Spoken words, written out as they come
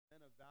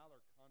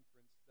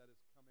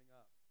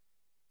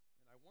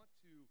I want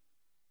to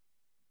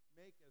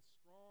make as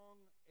strong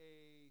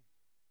a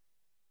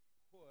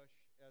push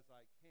as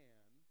I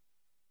can.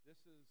 This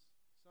is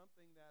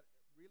something that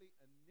really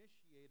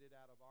initiated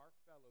out of our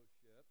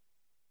fellowship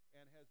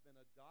and has been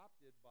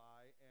adopted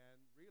by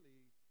and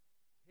really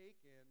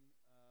taken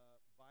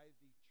by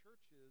the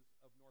churches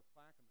of North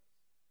Clackamas.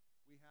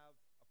 We have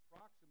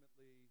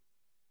approximately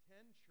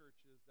 10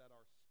 churches that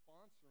are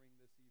sponsoring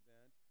this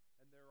event,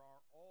 and there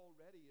are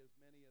already as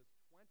many as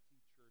 20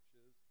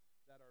 churches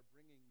that are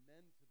bringing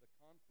men to the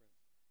conference.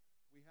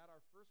 We had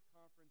our first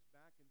conference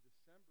back in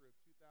December of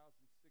 2016.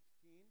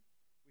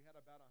 We had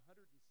about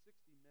 160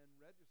 men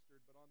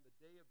registered, but on the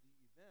day of the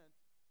event,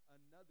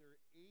 another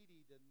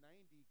 80 to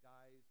 90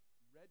 guys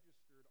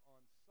registered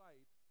on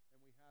site, and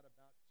we had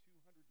about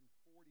 240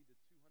 to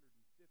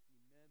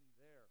 250 men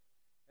there.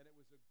 And it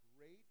was a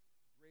great,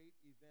 great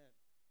event.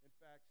 In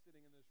fact,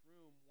 sitting in this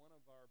room, one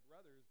of our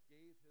brothers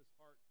gave his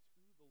heart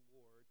to the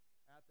Lord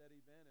at that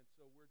event, and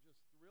so we're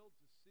just thrilled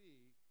to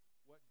see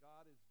what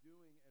God is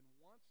doing and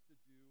wants to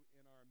do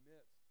in our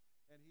midst.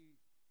 And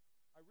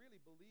I really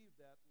believe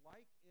that,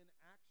 like in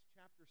Acts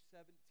chapter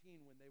 17,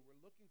 when they were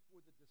looking for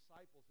the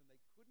disciples and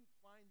they couldn't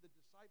find the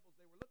disciples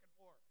they were looking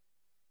for,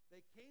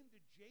 they came to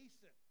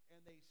Jason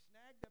and they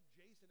snagged up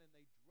Jason and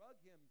they drug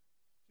him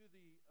to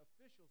the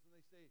officials and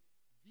they say,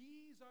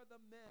 "These are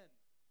the men.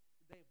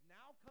 They've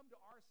now come to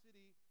our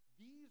city.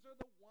 These are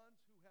the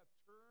ones who have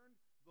turned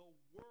the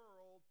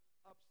world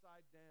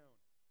upside down."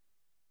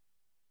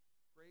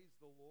 Praise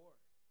the Lord.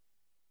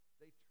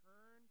 They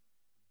turned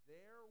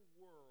their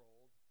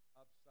world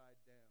upside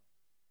down.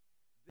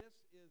 This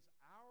is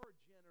our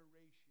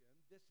generation.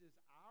 This is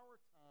our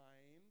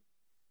time.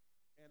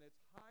 And it's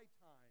high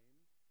time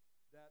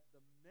that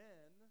the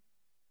men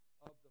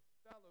of the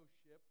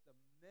fellowship, the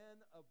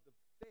men of the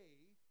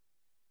faith,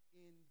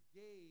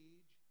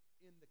 engage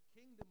in the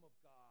kingdom of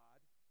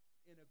God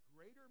in a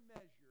greater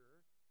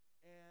measure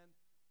and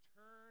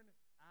turn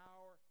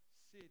our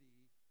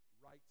city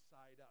right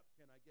side up.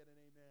 Can I get an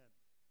amen?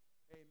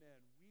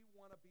 Amen. We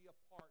want to be a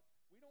part.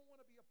 We don't want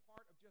to be a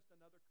part of just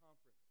another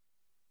conference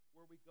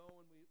where we go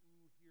and we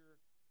hear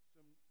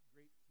some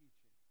great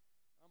teaching.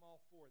 I'm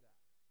all for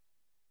that.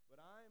 But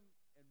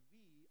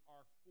we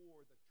are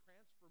for the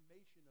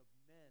transformation of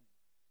men,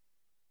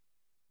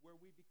 where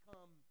we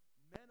become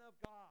men of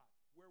God,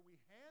 where we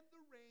hand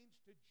the reins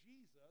to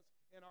Jesus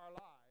in our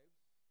lives,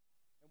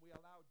 and we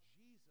allow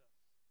Jesus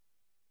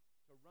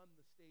to run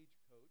the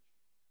stagecoach.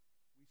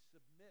 We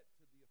submit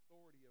to the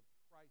authority of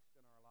Christ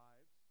in our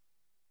lives.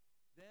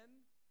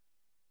 Then,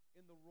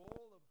 in the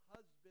role of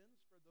husbands,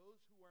 for those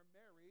who are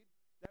married,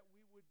 that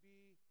we would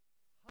be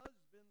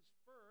husbands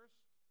first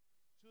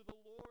to the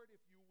Lord,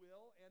 if you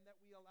will, and that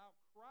we allow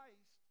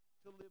Christ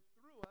to live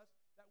through us,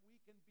 that we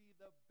can be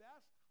the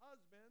best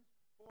husbands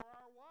for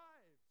our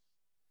wives.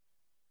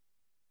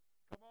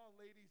 Come on,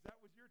 ladies,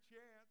 that was your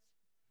chance.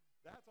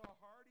 That's a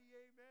hearty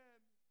amen.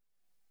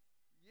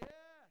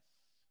 Yes.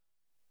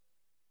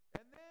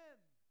 And then,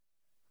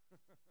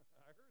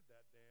 I heard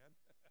that, Dan,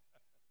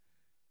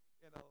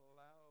 in a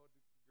loud,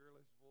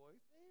 girlish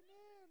voice.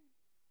 Amen.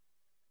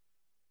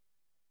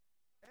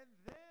 And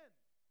then,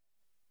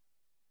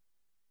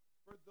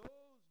 for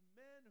those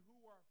men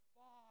who are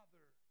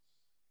fathers,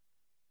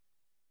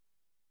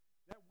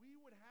 that we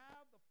would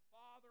have the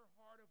father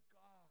heart of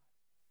God,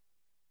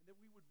 and that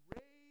we would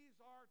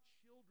raise our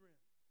children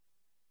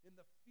in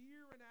the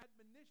fear and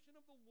admonition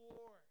of the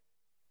Lord,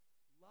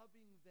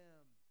 loving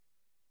them,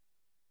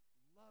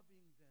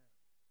 and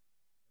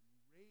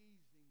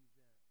raising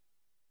them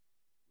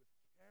with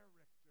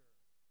character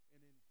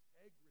and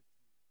integrity.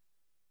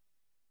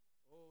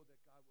 Oh, that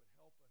God would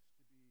help us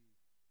to be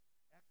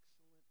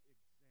excellent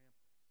examples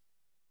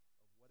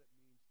of what it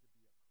means to be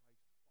a Christ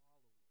follower,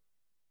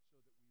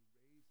 so that we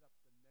raise up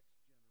the next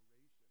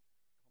generation.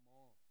 Come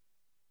on.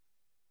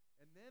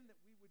 And then that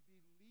we would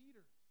be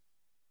leaders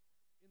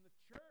in the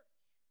church.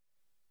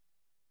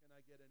 Can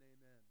I get an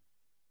amen?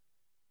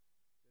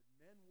 That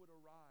men would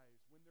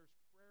arise when there's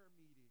prayer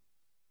meetings,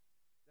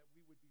 that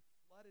we would be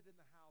flooded in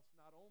the house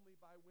not only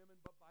by women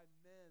but by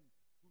men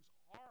whose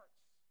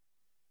hearts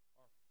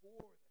are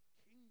for the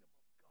kingdom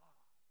of God.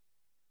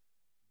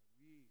 And that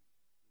we would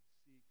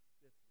seek,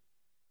 fifthly,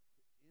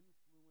 to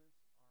influence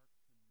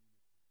our community.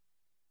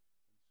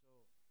 And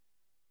so,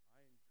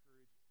 I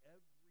encourage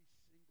every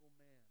single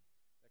man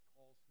that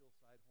calls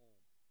Hillside home,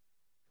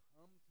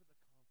 come to the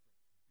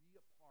conference, be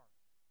a part,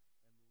 and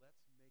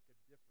let's make a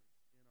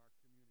difference in our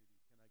community.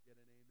 Can I get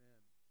an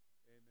amen?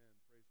 Amen.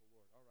 Praise the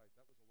Lord. All right,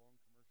 that was a long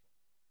commercial.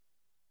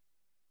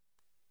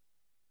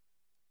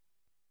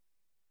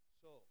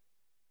 So,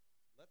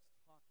 let's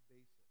talk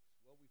basics.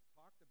 Well, we've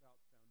talked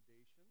about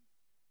foundation.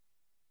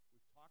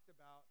 We've talked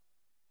about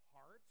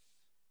hearts.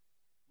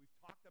 We've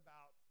talked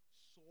about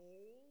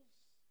souls.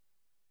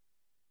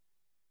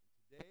 And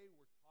today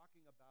we're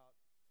talking about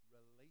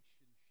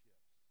relationships.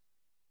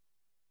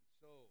 And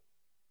so,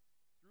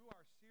 through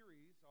our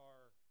series,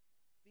 our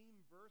theme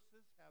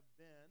verses have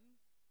been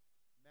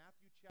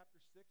Matthew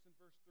chapter 6 and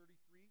verse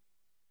 33,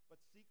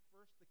 "But seek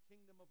first the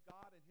kingdom of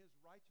God and his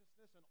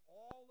righteousness, and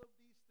all of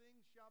these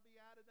things shall be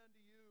added unto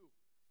you.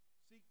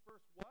 Seek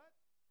first what?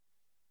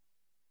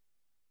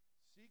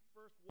 Seek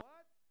first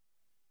what?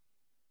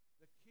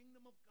 The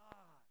kingdom of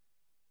God.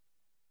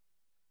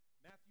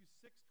 Matthew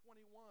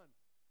 6:21.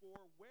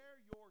 For where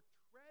your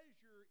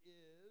treasure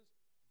is,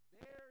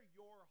 there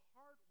your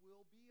heart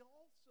will be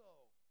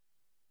also.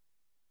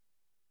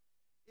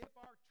 If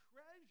our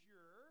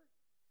treasure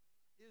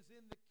is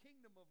in the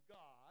kingdom of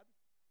God,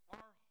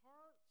 our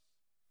hearts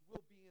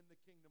will be in the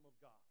kingdom of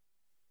God.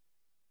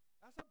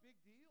 That's a big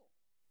deal.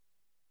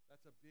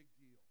 That's a big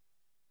deal.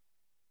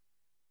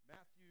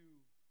 Matthew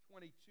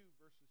 22,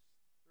 verses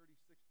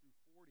 36 through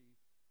 40,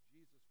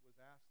 Jesus was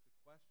asked the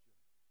question,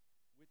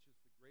 which is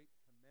the great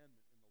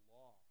commandment in the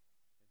law?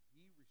 And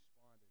he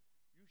responded,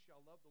 you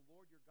shall love the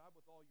Lord your God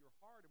with all your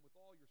heart and with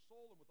all your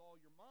soul and with all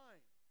your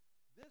mind.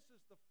 This is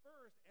the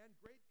first and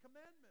great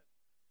commandment.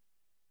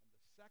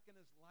 And the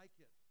second is like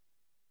it.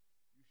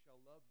 You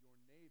shall love your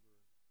neighbor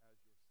as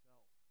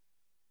yourself.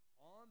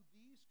 On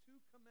these two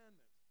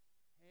commandments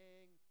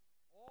hang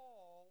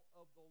all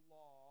of the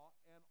law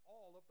and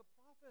all of the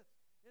prophets.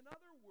 In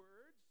other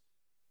words,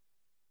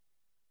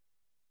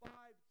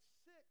 5/6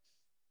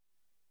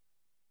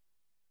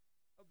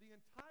 of the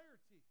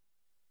entirety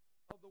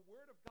of the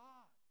Word of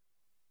God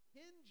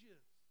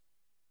hinges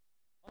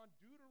on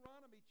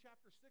Deuteronomy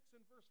chapter 6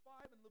 and verse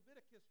 5 and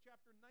Leviticus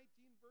chapter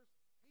 19 verse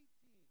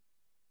 18.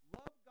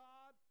 Love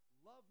God,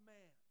 love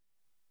man.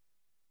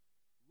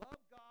 Love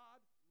God,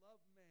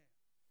 love man.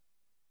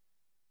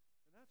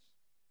 And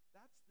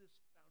that's this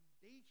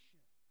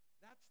foundation.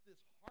 That's this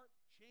heart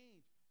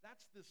change.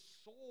 That's this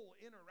soul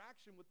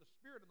interaction with the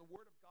Spirit and the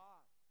Word of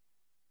God.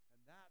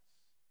 And that's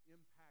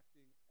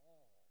impacting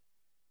all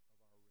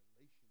of our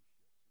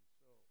relationships. And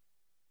so,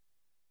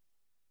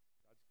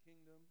 God's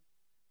kingdom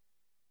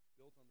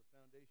built on the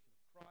foundation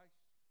of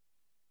Christ.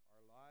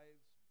 Our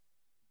lives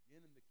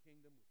begin in the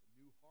kingdom with a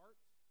new heart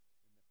and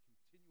the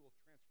continual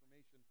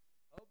transformation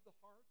of the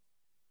heart.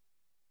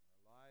 Our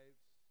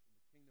lives in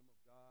the kingdom of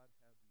God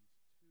have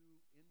these two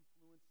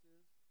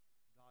influences,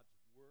 God's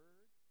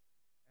Word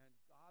and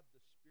God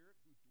the Spirit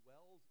who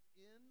dwells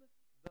in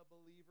the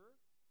believer.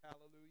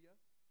 Hallelujah.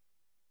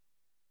 Now the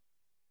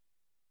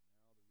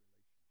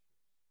relationships.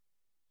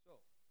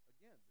 So,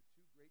 again, the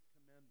two great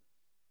commandments,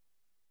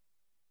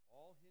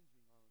 all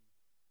hinging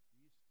on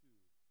these two,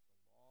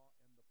 the law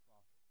and the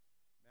prophets.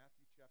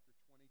 Matthew chapter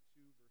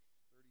 22,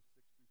 verses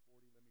 36 through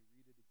 40. Let me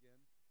read it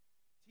again.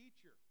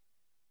 Teacher,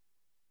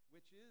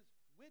 which is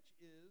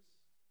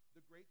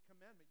the great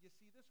commandment? You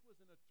see, this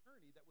was an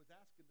attorney that was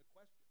asking the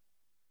question.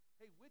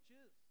 Hey, which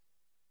is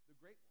the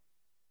great one?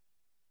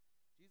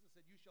 Jesus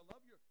said, you shall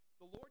love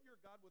the Lord your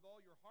God with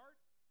all your heart,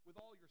 with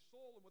all your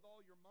soul, and with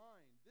all your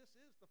mind. This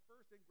is the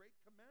first and great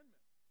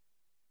commandment.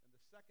 And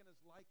the second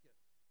is like it.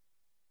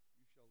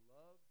 You shall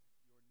love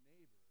your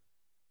neighbor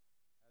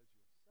as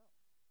yourself.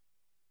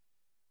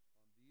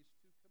 On these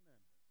two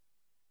commandments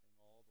hang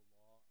all the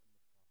law and the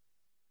prophets.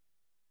 You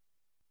can write down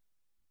in your notes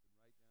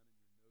Deuteronomy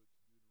chapter 6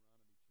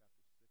 and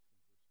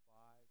verse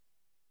 5.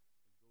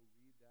 And go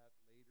read that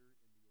later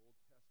in the Old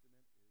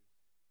Testament as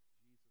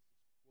Jesus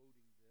is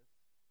quoting this.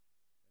 And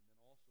then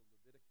also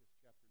Leviticus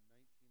chapter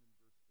 19 and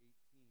verse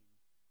 18,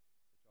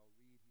 which I'll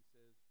read. He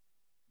says,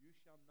 you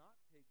shall not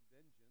take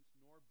vengeance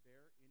nor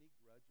bear any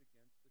grudge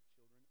against the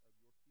children of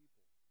your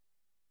people.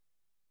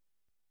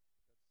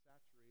 Let's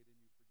saturate in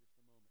you for just a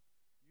moment.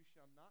 You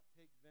shall not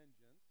take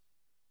vengeance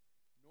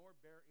nor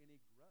bear any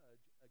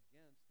grudge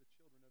against the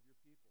children of your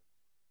people.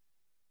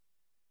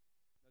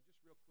 Now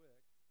just real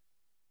quick,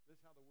 this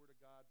is how the Word of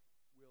God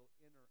will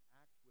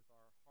interact with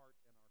our heart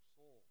and our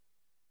soul.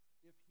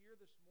 If here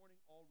this morning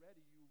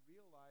already you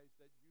realize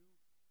that you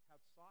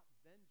have sought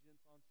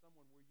vengeance on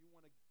someone where you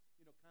want to,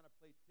 kind of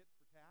play tit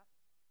for tat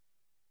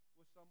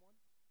with someone.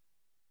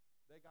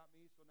 They got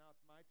me, so now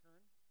it's my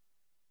turn.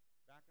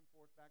 Back and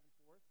forth, back and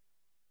forth.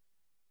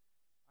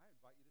 I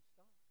invite you to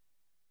stop.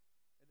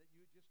 And that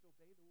you would just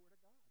obey the Word of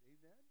God.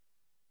 Amen?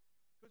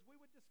 Because we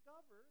would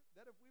discover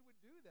that if we would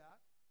do that,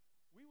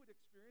 we would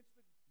experience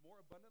the more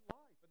abundant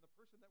life. And the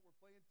person that we're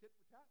playing tit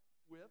for tat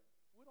with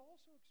would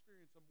also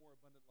experience a more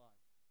abundant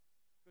life.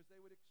 Because they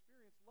would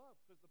experience love.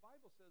 Because the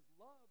Bible says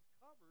love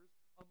covers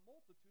a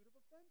multitude of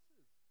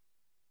offenses.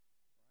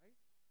 Right?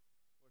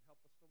 Lord,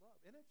 help us to love.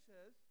 And it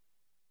says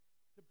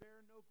to bear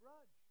no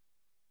grudge.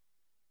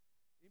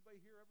 Anybody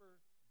here ever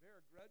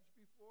bear a grudge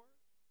before?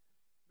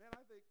 Man,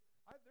 I think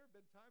there have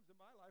been times in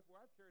my life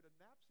where I've carried a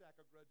knapsack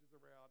of grudges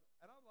around.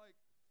 And I'm like,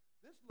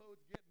 this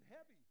load's getting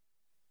heavy.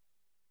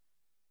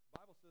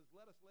 The Bible says,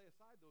 let us lay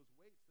aside those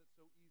weights that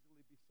so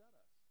easily beset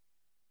us.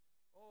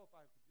 Oh, if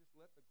I could just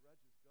let the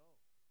grudges go.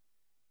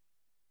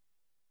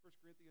 1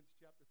 Corinthians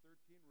chapter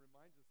 13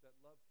 reminds us that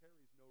love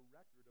carries no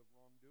record of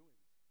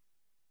wrongdoings.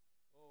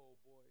 Oh,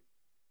 boy.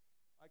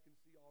 I can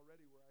see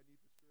already where I need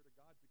the Spirit of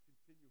God to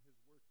continue His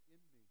work in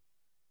me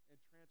and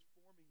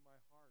transforming my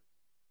heart,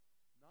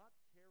 not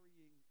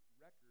carrying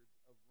records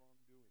of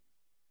wrongdoing.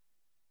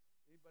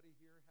 Anybody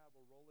here have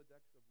a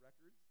Rolodex of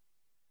records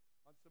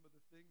on some of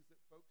the things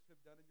that folks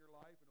have done in your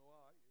life? And,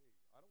 hey,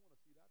 I don't want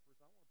to see that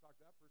person. I want to talk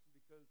to that person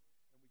because,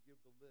 and we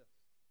give the list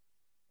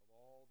of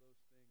all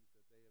those things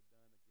that they have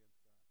done against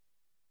us,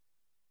 right?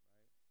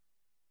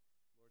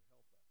 Lord,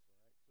 help us, all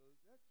right? So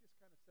that just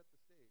kind of set the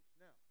stage.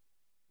 Now,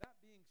 that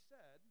being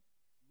said,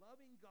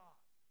 loving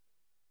God.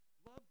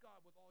 Love God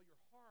with all your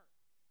heart,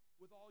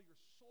 with all your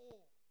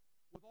soul,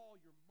 with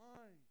all your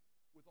mind,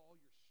 with all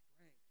your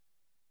strength.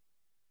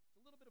 It's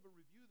a little bit of a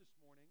review this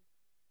morning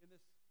in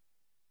this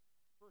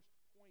first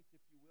point,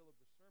 if you will, of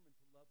the sermon,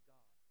 to love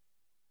God.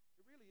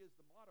 It really is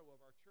the motto of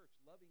our church,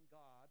 loving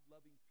God,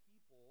 loving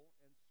people,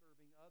 and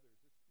serving others.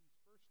 It's these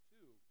first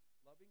two,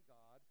 loving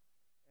God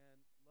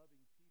and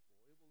loving people.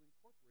 It will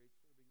incorporate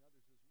serving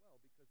others as well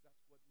because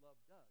that's what love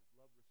does.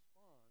 Love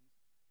responds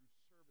through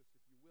service,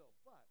 if you will.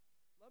 But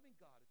loving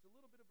God, it's a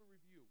little bit of a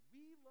review.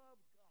 We love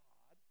God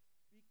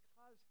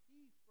because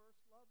he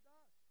first loved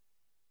us.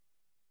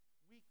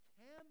 We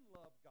can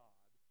love God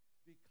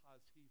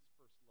because he's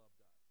first loved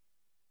us.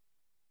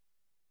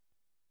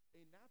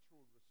 A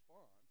natural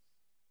response,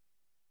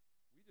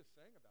 we just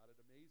sang about it,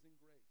 Amazing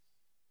Grace.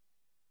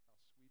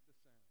 How sweet the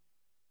sound.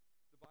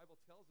 The Bible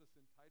tells us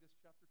in Titus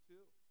chapter 2,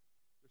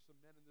 there's some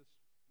men in this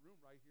room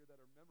right here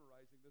that are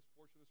memorizing this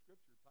portion of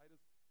Scripture.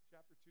 Titus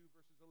chapter 2,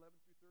 verses 11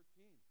 through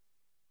 13.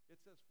 It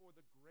says, for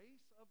the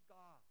grace of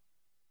God,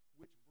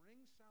 which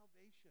brings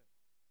salvation,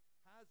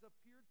 has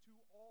appeared to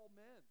all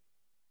men,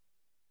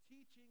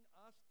 teaching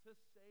us to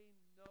say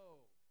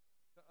no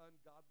to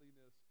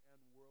ungodliness and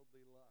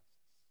worldly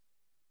lusts,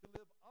 to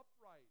live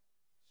upright,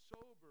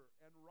 sober,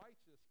 and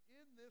righteous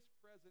in this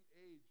present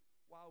age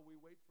while we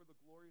wait for the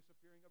glorious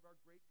appearing of our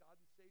great God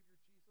and Savior,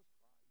 Jesus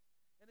Christ.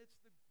 And it's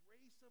the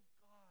grace of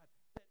God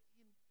that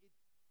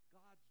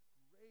God's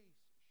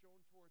grace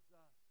shown towards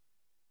us,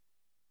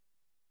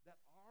 that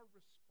our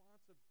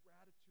response of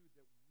gratitude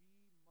that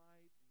we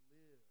might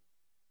live to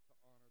honor the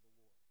Lord.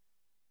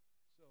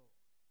 So,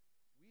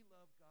 we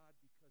love God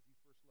because he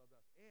first loved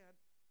us. And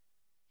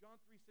John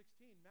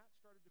 3:16, Matt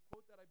started to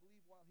quote that, I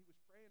believe, while he was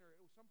praying, or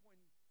at some point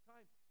in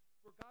time.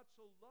 For God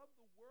so loved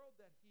the world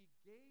that he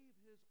gave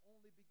his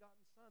only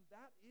begotten Son.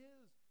 That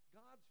is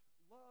God's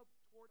love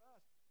toward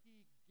us.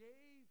 He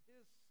gave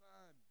his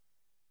Son.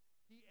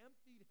 He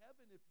emptied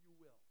heaven, if you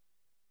will,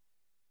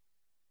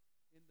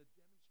 in the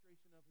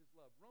demonstration of his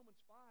love. Romans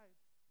 5,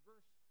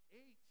 verse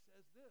 8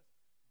 says this,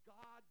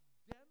 God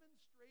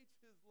demonstrates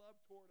his love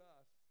toward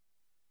us.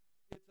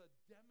 It's a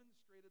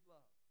demonstrated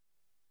love.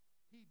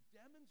 He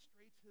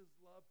demonstrates his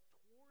love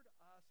toward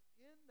us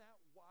in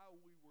that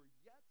while we were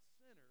yet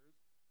sinners,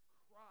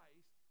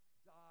 Christ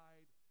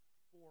died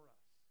for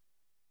us.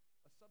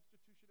 A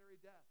substitutionary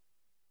death.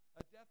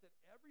 A death that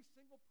every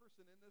single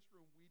person in this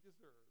room we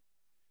deserve.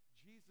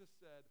 Jesus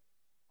said,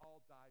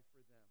 I'll die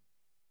for them.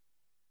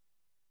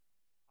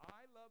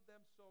 I love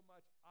them so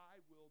much, I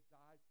will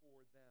die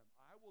for them.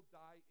 I will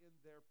die in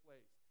their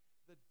place.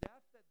 The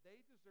death that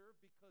they deserve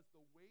because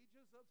the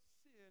wages of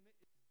sin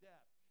is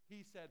death.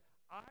 He said,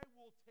 I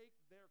will take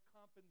their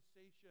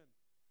compensation.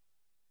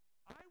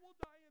 I will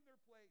die in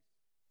their place.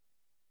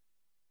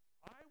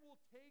 I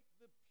will take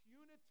the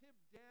punitive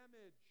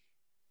damage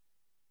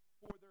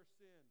for their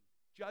sin.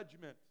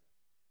 Judgment.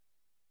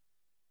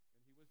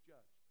 And he was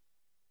judged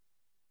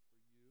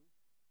for you and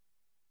for me.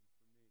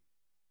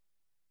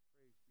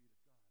 Praise be to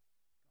God.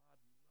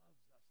 God loves us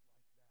like that.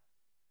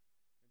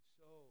 And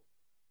so,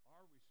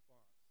 our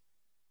response,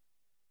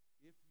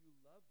 if you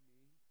love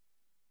me,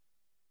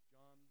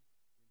 John,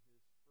 in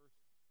his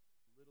first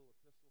little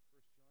epistle,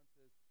 1 John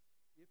says,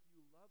 if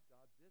you love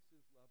God, this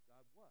is love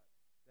God, what?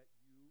 That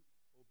you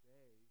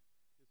obey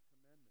his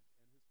commandments,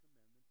 and his commandments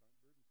aren't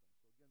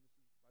burdensome. So again,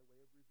 this is by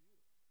way of review.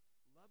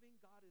 Loving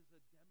God is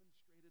a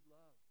demonstrated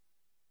love.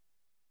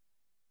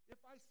 If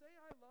I say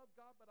I love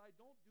God, but I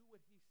don't do what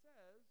he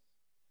says,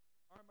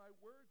 are my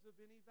words of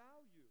any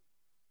value? No.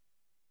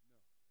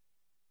 No.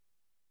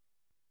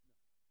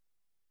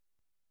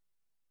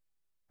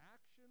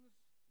 Actions,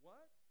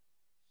 what?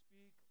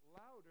 Speak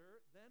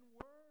louder than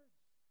words.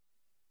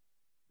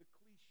 The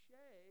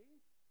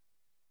cliche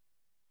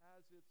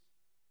has its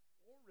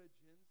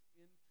origins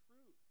in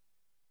truth.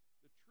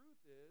 The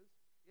truth is,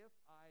 if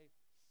I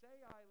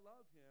say I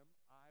love him,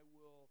 I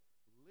will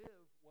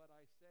live what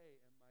I say,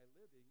 and my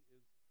living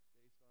is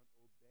based on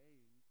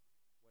obeying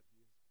what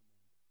he has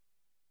commanded.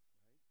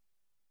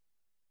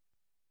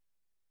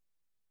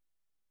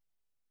 Right?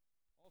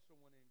 Also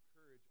want to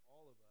encourage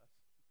all of us,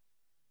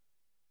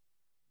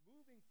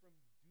 moving from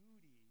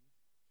duty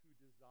to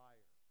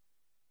desire.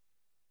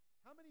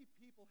 How many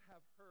people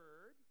have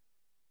heard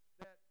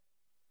that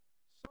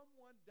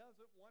someone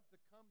doesn't want to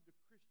come to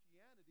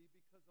Christianity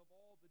because of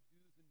all the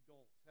do's and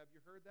don'ts? Have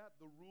you heard that?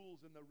 The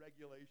rules and the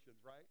regulations,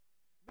 right?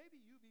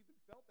 Maybe you've even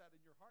felt that in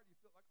your heart. You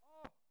feel like,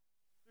 oh,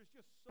 there's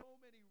just so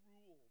many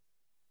rules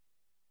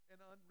and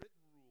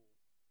unwritten rules.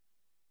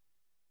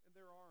 And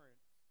there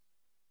aren't.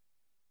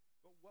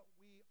 But what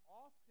we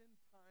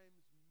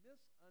oftentimes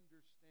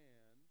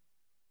misunderstand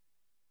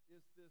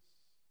is this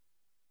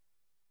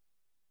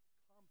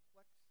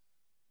complex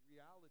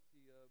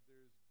reality of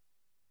there's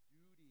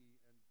duty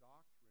and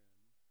doctrine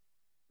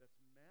that's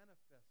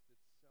manifest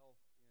itself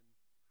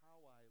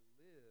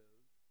live,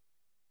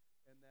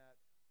 and that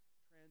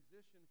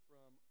transition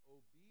from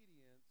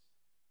obedience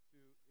to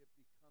it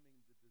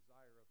becoming the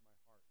desire of my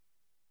heart.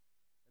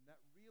 And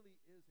that really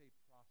is a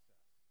process.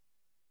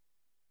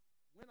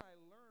 When I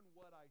learn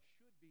what I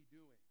should be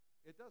doing,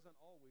 it doesn't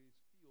always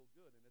feel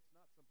good, and it's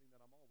not something that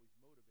I'm always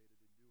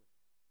motivated in doing.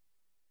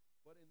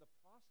 But in the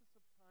process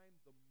of time,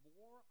 the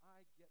more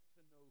I get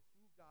to know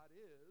who God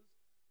is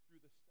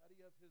through the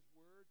study of his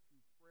word,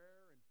 through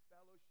prayer and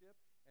fellowship,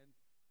 and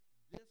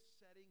this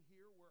setting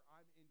here where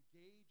I'm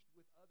engaged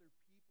with other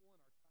people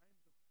in our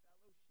times of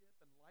fellowship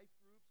and life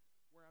groups,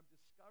 where I'm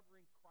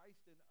discovering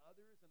Christ in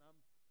others, and I'm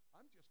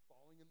just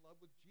falling in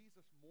love with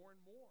Jesus more and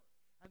more.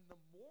 And the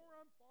more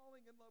I'm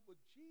falling in love with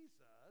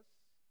Jesus,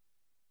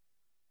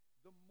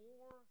 the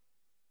more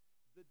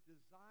the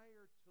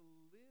desire to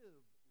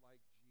live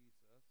like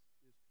Jesus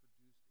is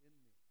produced in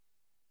me.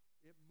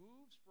 It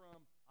moves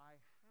from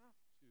I have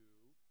to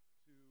I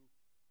get to.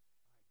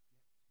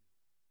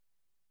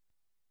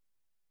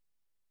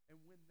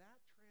 And when that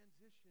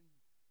transition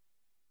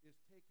is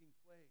taking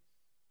place,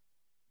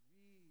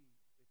 we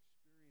experience a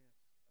greater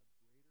sense of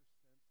the power and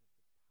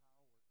presence of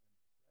Christ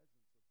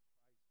in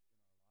our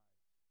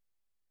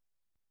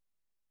lives.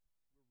 We're really falling in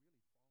love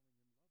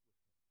with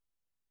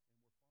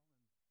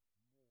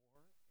him. And we're falling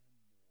more and more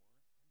and more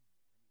in love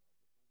with the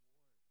Lord.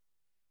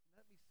 And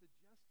let me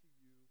suggest to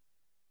you,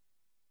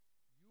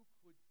 you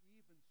could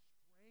even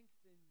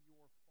strengthen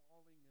your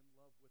falling in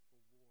love with the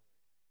Lord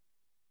by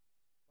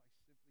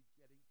simply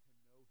getting to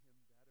know him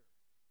better.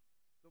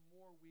 The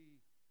more we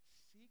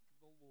seek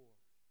the Lord,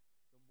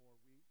 the more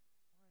we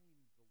find the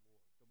Lord.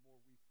 The more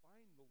we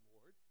find the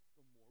Lord,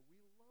 the more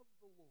we love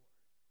the Lord.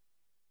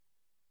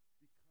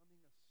 Becoming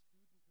a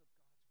student of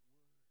God's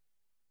word,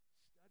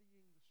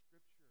 studying the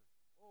scripture.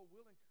 Oh,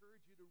 we'll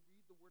encourage you to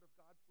read the word of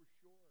God for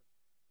sure, but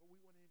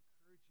we want to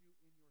encourage you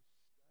in your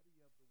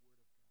study of the word of God.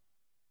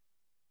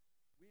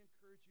 We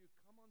encourage you,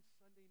 come on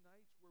Sunday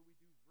nights where we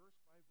do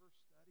verse-by-verse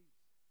studies.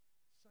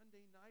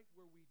 Sunday night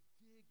where we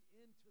dig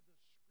into the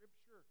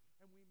scripture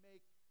and we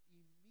make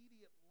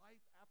immediate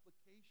life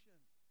application.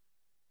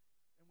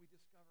 And we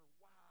discover,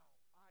 wow,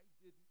 I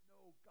didn't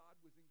know God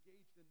was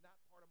engaged in that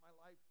part of my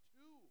life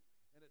too.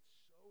 And it's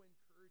so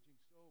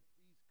encouraging. So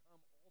please come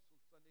also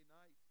Sunday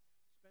nights.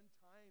 Spend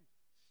time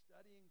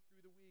studying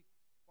through the week.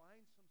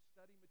 Find some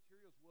study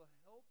materials. We'll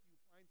help you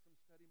find some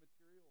study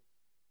materials.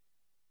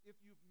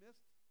 If you've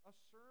missed a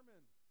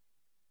sermon,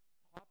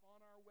 hop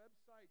on our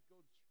website.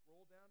 Go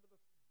scroll down to the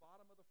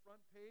bottom of the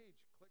front page.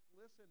 Click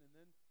listen and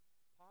then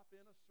pop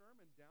in a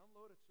sermon.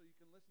 Download it so you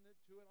can listen to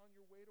it on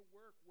your way to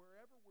work.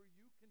 Wherever where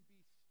you can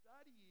be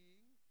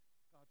studying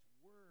God's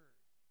word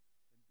and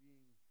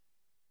being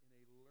in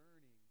a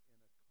learning,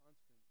 in a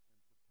constant and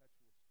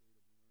perpetual state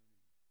of learning.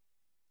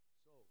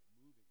 So,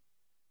 moving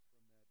from that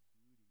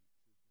duty to desire.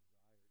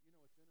 You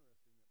know, it's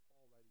interesting that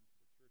Paul, writing to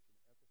the church in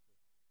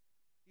Ephesus,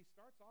 he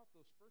starts off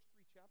those first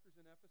 3 chapters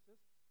in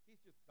Ephesus, he's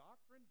just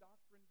doctrine,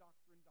 doctrine,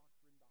 doctrine,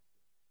 doctrine,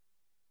 doctrine.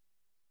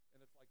 And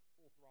it's like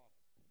full throttle.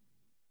 Just coming at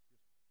you.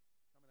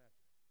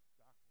 Doctrine,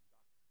 doctrine, doctrine,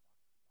 doctrine.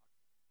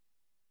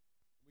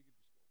 And we could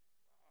just go,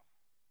 a lot.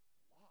 It means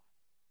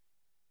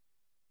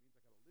I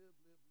got to live.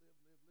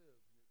 And we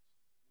could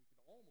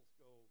almost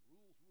go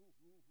rules. But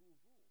then we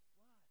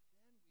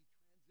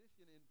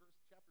transition in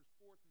chapters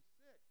 4 through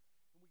 6,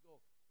 and we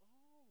go,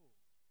 oh,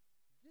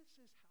 this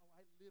is how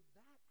I live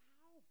that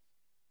out.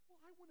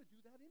 Well, I want to do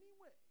that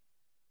anyway.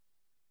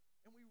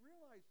 And we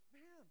realize,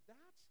 man,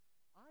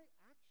 I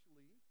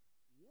actually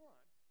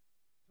want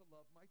to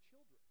love my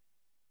children.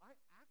 I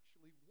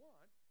actually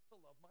want to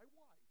love my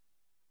wife.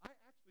 I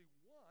actually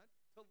want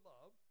to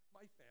love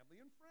my family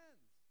and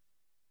friends.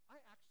 I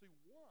actually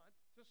want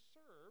to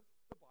serve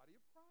the body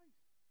of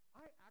Christ.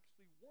 I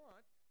actually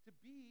want to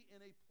be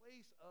in a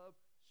place of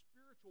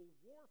spiritual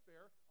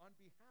warfare on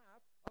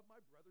behalf of my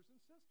brothers and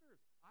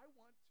sisters. I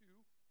want to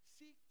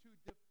seek to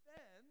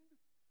defend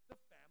the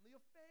family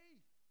of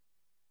faith.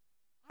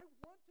 I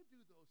want to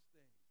do those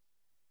things.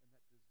 And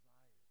that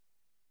desire,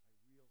 I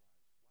realize,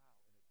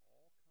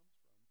 wow,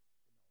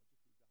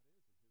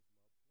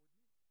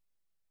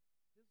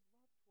 and it all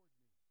comes from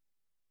the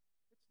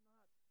knowledge of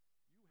who God is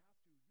and his love toward me.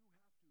 His love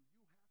toward me. It's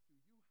not, you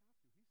have to.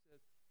 He says,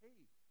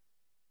 hey,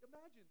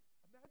 imagine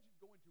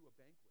going to a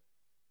banquet,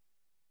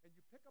 and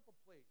you pick up a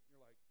plate, and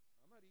you're like,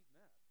 I'm not eating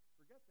that.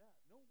 Forget that.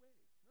 No way.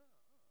 And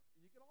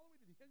you get all the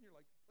way to the end, you're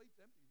like, the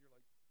plate's empty, and you're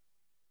like,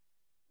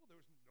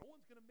 well, no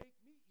one's going to make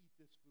me eat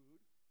this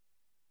food.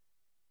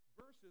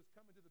 Versus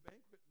coming to the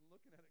banquet and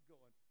looking at it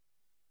going,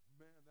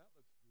 man, that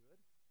looks good.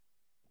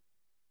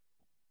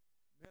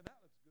 Man,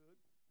 that looks good.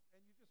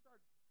 And you just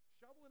start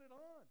shoveling it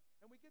on.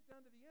 And we get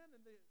down to the end,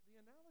 and the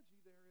analogy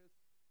there is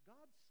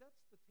God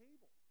sets the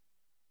table.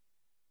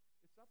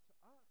 It's up to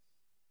us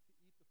to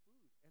eat the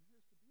food. And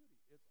here's the beauty.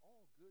 It's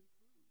all good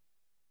food.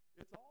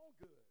 It's all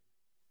good.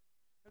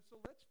 And so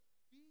let's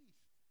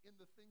feast in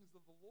the things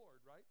of the Lord,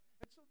 right?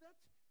 And so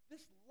that's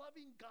this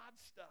loving God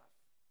stuff.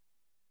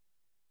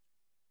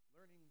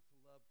 Learning to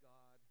love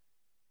God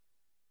when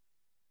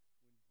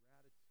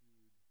gratitude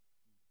begets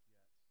obedience.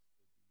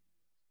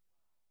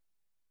 Wow.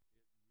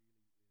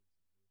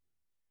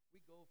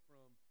 go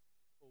from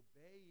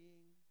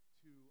obeying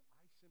to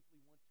I simply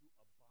want to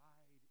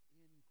abide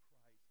in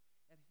Christ.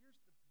 And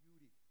here's the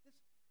beauty. This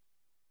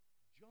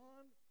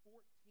John 14,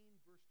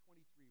 verse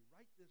 23.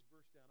 Write this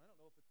verse down. I don't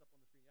know if it's up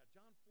on the screen. Yeah,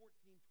 John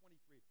 14,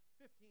 23.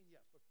 15,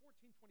 yes, but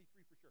 14,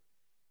 23 for sure.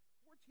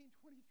 14,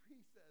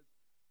 23 says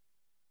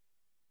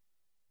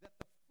that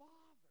the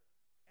Father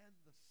and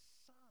the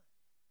Son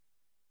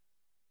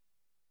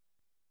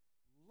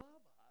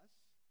love us,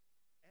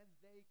 and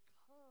they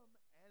come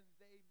and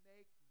they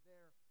make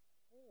their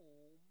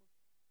home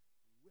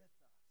with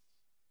us.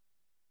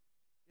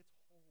 It's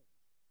home.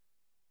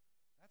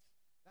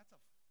 That's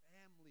a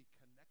family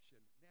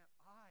connection. Man,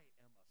 I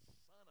am a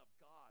son of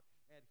God,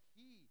 and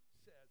he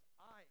says,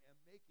 I am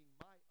making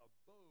my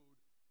abode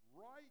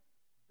right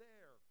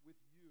there with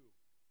you.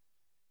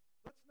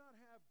 Let's not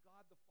have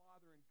God the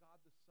Father and God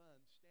the Son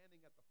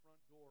standing at the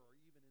front door or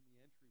even in the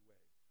entryway.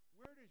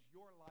 Where does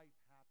your life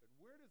happen?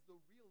 Where does the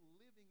real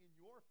living in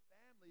your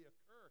family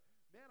occur?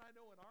 Man, I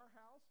know in our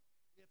house,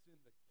 it's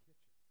in the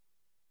kitchen.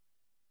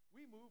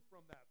 We move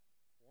from that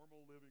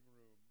formal living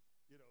room,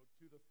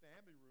 to the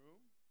family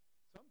room,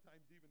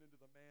 sometimes even into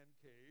the man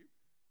cave,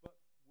 but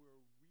where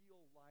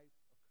real life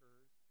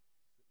occurs,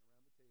 sitting around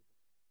the table,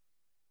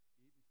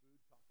 eating food,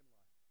 talking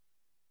life.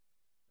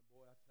 And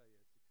boy, I tell you,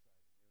 it's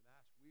exciting.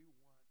 And we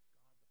want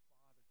God the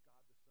Father,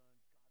 God the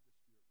Son, God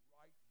the Spirit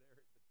right there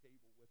at the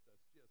table with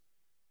us.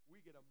 We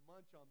get a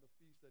munch on the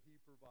feast that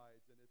he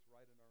provides, and it's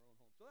right in our own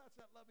home. So that's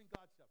that loving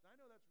God stuff. Now, I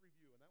know that's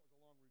review, and that was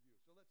a long review.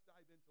 So let's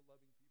dive into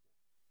loving people.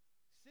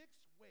 6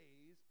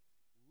 ways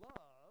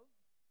love,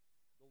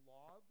 the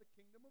law of the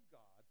kingdom of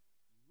God,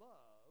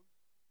 love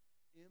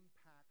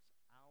impacts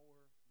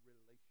our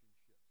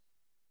relationships.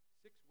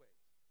 6 ways.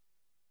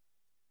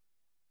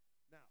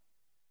 Now,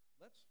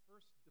 let's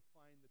first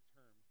define the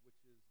terms,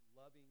 which is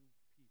loving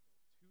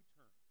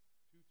people.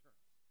 2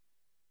 terms.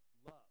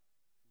 Love.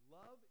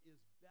 Love is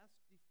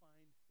best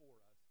defined for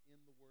us in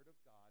the Word of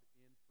God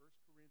in 1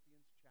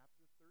 Corinthians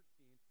chapter 13.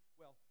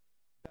 Well,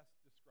 best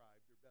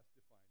described or best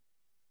defined.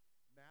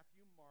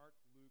 Matthew, Mark,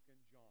 Luke, and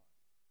John.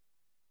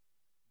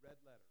 Red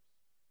letters.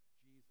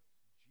 Jesus.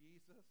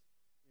 Jesus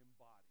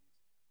embodies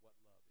what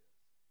love is.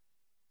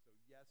 So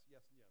yes,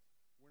 yes, and yes.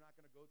 We're not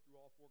going to go through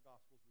all 4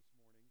 Gospels this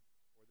morning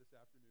or this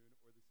afternoon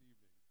or this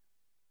evening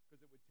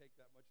because it would take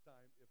that much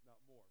time, if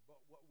not more. But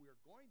what we're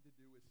going to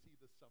do is see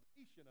the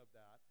summation of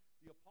that.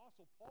 The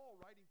Apostle Paul,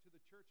 writing to the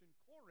church in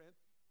Corinth,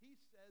 he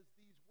says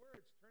these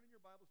words. Turn in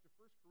your Bibles to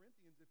 1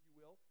 Corinthians, if you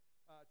will,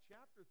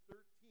 chapter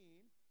 13,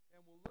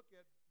 and we'll look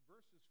at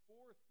verses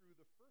 4 through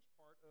the first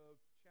part of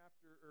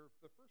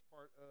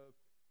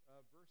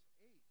verse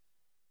 8.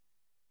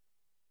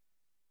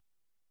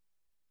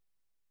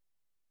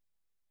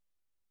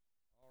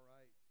 All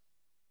right.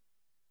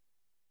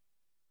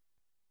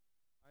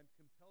 I'm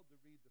compelled to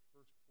read the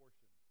first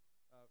portion,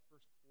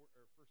 first 3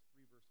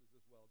 verses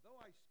as well. Though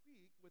I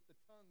speak with the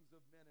tongues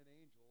of men and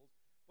angels,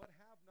 but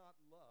have not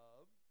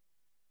love,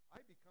 I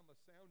become a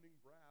sounding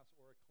brass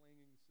or a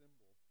clanging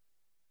cymbal.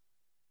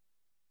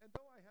 And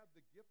though I have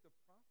the gift of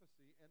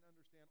prophecy and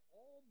understand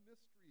all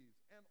mysteries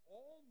and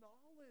all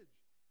knowledge,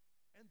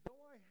 and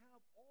though I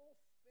have all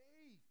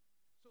faith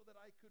so that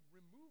I could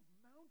remove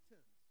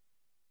mountains,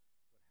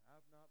 but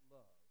have not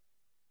love,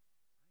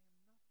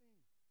 I am nothing.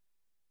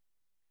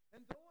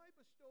 And though I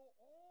bestow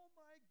all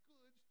my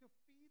goods to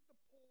feed the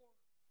poor,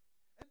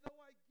 and though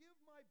I give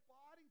my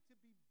body to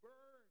be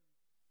burned,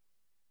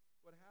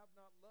 but have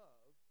not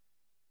love,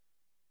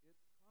 it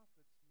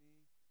profits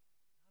me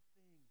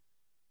nothing.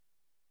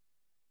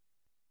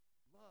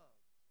 Love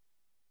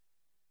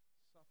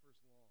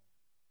suffers long.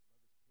 Love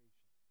is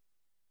patient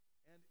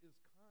and is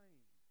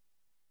kind.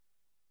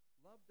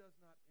 Love does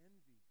not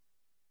envy.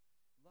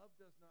 Love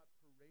does not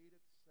parade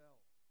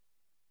itself.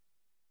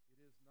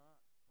 It is not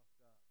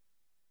puffed up.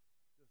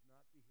 Does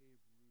not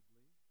behave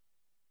rudely.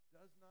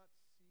 Does not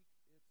seek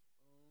its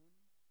own.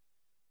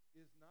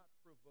 Is not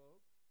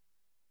provoked.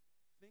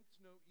 Thinks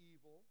no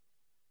evil.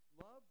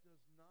 Love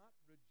does not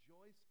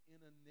rejoice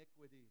in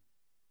iniquity,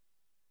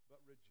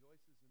 but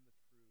rejoices in the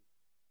truth.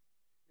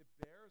 It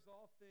bears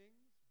all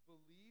things,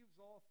 believes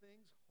all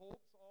things,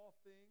 hopes all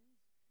things,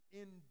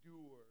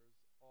 endures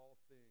all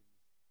things.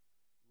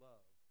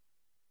 Love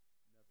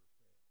never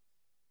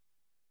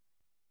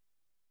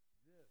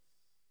fails.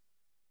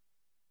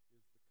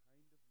 This is the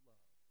kind of love that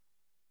has been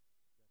shown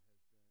toward us.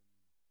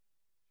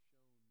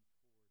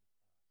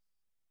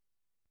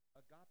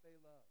 Agape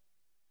love,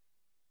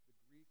 the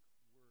Greek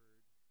word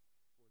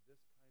for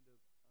this kind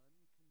of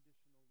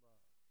unconditional love.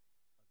 Agape.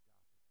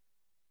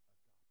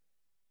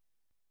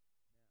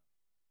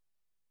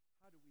 Now,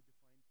 how do we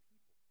define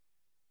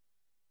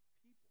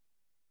people?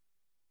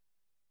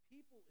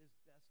 People is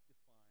best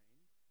defined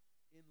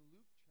in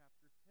Luke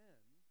chapter 10.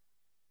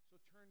 So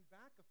turn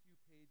back a few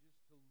pages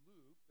to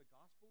Luke, the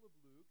Gospel of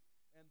Luke,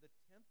 and the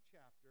 10th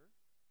chapter.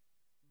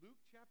 Luke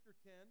chapter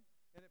 10,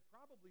 and it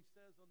probably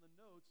says on the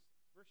notes,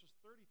 verses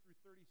 30 through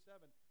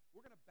 37.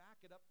 We're going to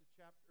back it up to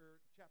chapter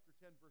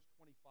 10, verse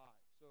 25.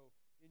 So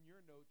in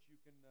your notes,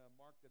 you can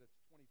mark that it's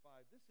 25.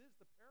 This is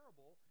the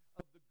parable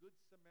of the Good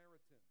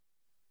Samaritan.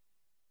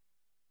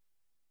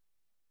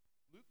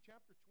 Luke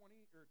chapter 10,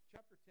 verse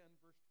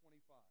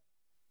 25.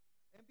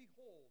 And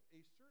behold,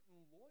 a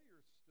certain lawyer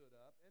stood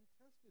up and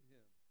tested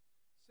him,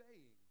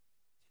 saying,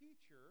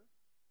 Teacher,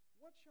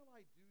 what shall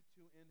I do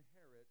to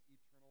inherit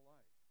eternal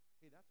life?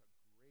 Hey, that's a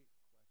great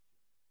question.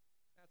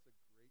 That's a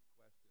great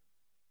question.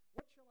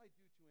 What shall I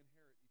do to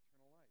inherit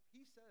eternal life?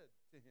 He said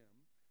to him,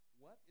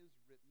 What is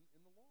written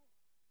in the law?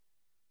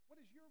 What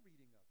is your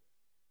reading of it?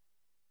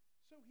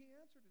 So he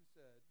answered and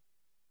said,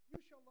 You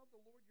shall love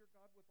the Lord your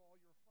God with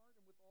all your heart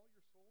and with all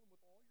your soul and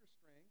with all your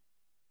strength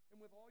and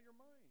with all your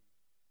mind,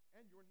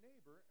 and your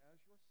neighbor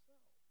as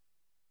yourself.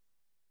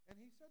 And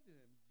he said to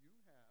him, You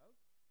have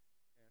answered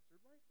rightly.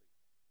 Do this,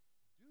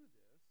 and you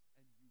will live.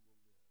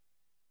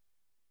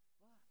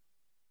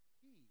 But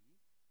he,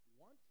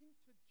 wanting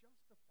to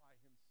justify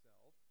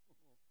himself,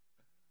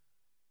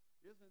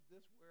 isn't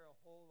this where a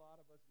whole lot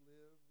of us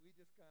live? We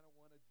just kind of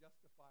want to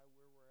justify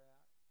where we're at.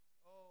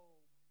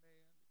 Oh,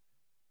 man.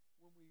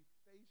 When we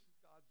face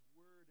God's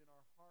word in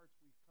our hearts,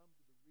 we come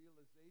to the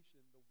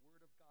realization the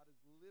word of God is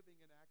living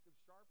and active,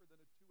 sharper than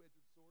a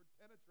two-edged sword,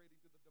 penetrating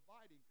to the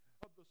dividing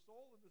of the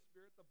soul and the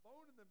spirit, the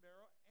bone and the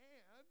marrow,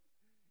 and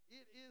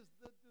it is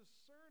the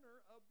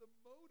discerner of the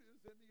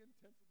motives and the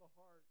intents of the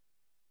heart.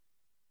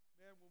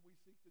 Man, when we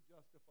seek to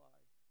justify,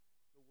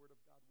 the word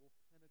of God will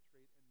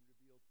penetrate and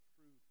reveal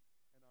truth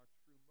and our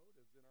true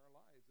motives in our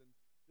lives. And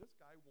this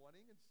guy,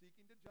 wanting and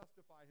seeking to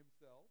justify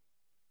himself,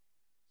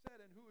 said,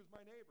 And who is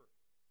my neighbor?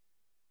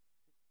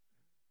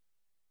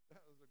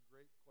 That was a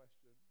great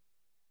question,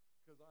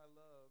 because I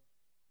love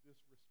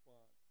this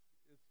response.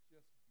 It's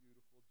just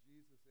beautiful.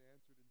 Jesus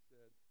answered and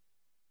said,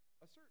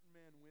 A certain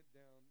man went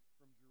down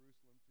from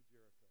Jerusalem to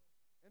Jericho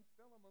and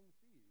fell among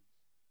thieves,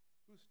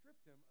 who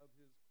stripped him of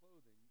his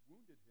clothing,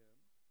 wounded him,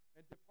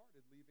 and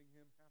departed, leaving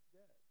him half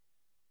dead.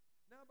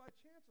 Now by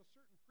chance a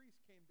certain priest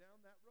came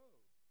down that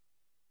road,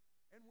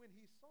 and when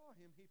he saw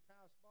him, he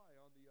passed by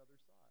on the other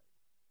side.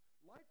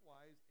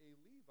 Likewise a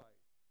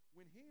Levite,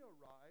 when he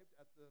arrived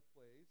at the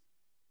place,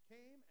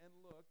 came and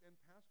looked and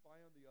passed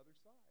by on the other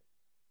side.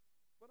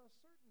 But a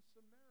certain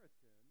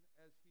Samaritan,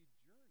 as he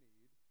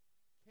journeyed,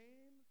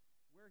 came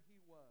where he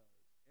was,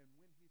 and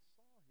when he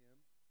saw him,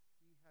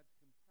 he had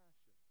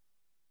compassion.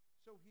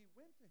 So he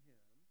went to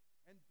him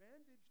and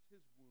bandaged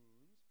his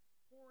wounds,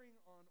 pouring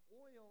on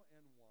oil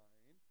and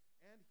wine,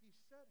 and he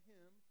set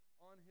him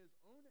on his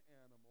own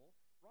animal,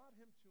 brought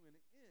him to an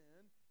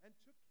inn, and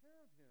took care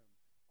of him.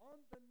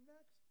 On the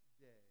next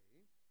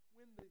day,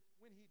 when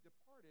he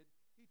departed,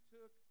 he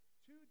took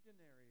 2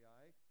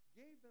 denarii,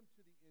 gave them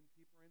to the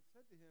innkeeper, and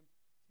said to him,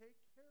 Take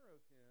care of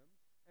him,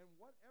 and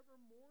whatever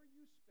more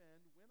you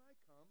spend, when I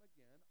come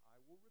again, I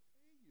will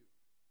repay you.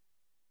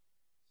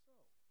 So,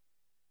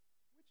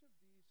 which of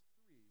these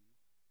 3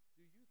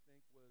 do you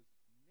think was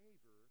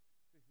neighbor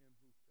to him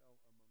who fell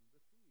among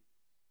the thieves?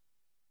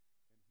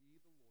 And he,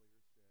 the lawyer,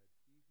 said,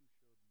 He who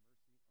showed mercy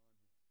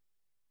on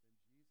him.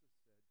 Then Jesus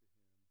said to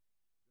him,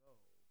 Go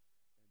and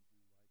do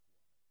likewise.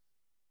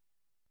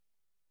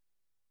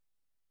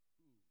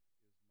 Who is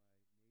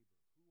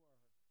my neighbor?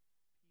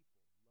 Who are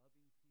people,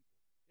 loving people?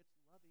 It's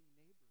loving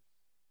neighbors.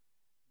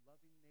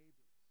 Loving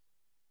neighbors.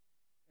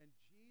 And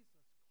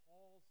Jesus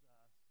calls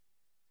us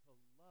to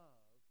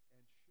love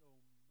and show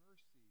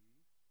mercy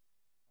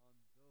on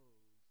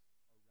those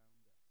around us.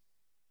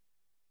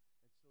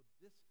 And so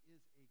this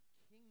is a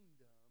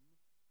kingdom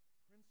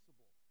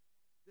principle.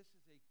 This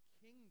is a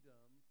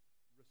kingdom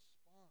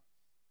response.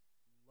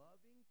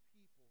 Loving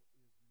people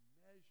is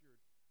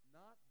measured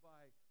not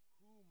by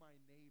who my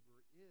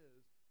neighbor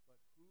is, but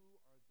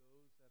who are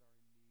those that are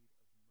in need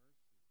of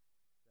mercy,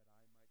 that I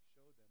might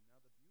show them.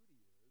 Now the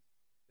beauty is,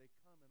 they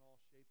come in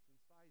all shapes and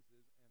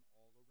sizes and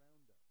all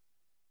around us.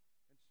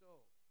 And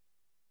so,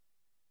 I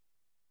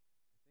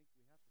think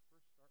we have to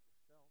first start with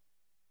self,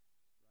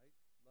 right?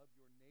 Love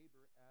your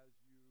neighbor as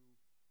you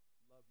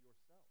love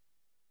yourself.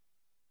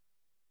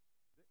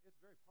 It's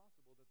very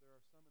possible that there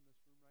are some in this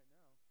room right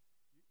now,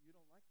 you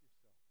don't like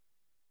yourself.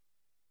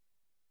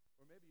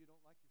 Or maybe you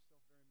don't like yourself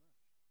very much.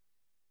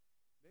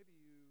 Maybe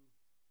you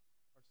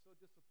are so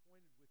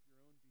disappointed with your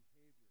own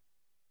behavior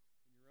and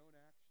your own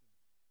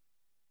actions and your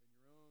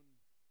own,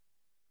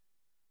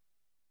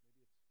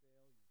 maybe it's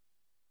failures,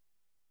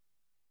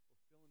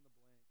 or fill in the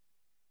blank.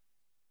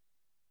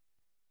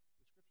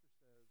 The scripture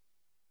says,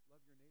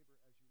 love your neighbor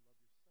as you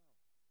love yourself.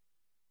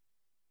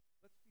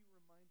 Let's be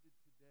reminded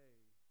today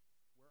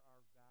where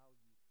our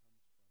value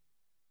comes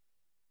from.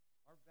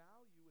 Our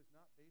value is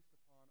not based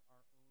upon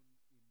our own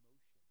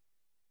emotion.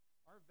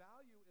 Our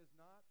value is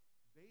not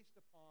based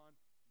upon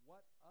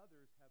what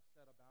others have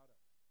said about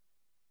us.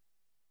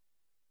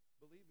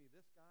 Believe me,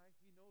 this guy,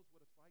 he knows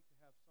what it's like to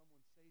have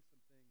someone say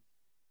some things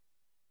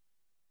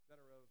that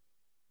are of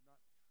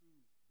not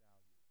true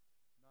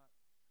value, not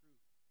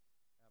truth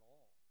at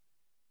all.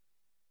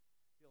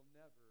 He'll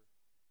never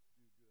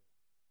do good.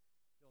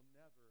 He'll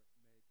never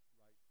make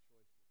right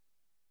choices.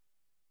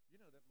 You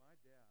know that my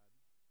dad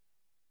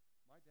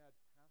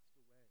passed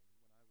away when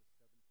I was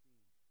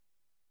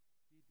 17.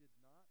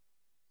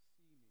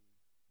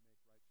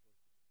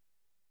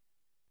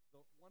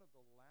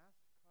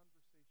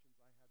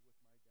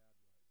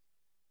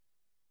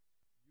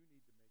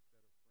 need to make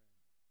better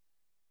friends.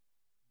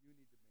 You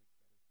need to make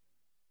better friends.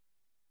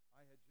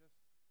 I had just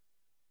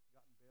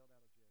gotten bailed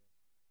out of jail.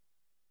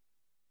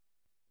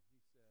 And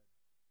he said, wrong path, bro. I think you're the problem.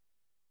 Your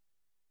friends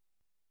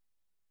need better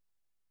friends.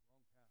 He was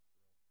referring to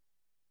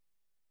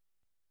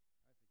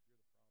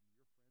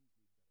me.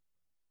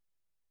 He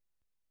didn't get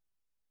to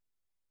see it.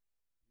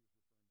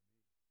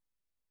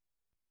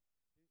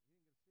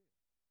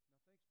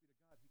 Now, thanks be to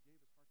God, he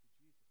gave his heart to Jesus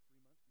 3 months before he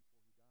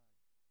died.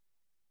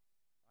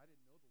 I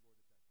didn't know the Lord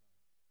at that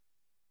time.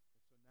 And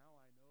so now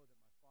I know that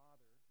my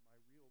father, my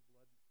real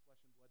blood,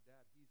 flesh and blood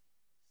dad, he's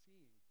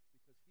seeing,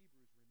 because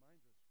Hebrews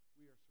reminds us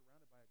we are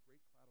surrounded by a great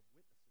cloud of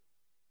witnesses.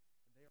 And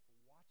they are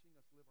watching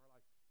us live our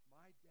life.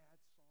 My dad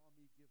saw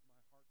me give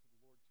my heart to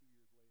the Lord 2 years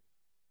later.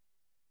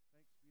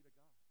 Thanks be to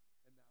God.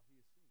 And now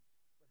he is seeing.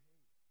 But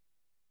hey,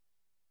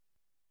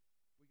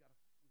 we gotta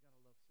love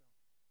self.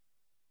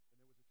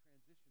 And there was a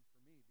transition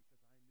for me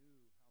because I knew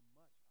how much I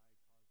caused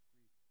grief.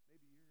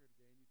 Maybe you're here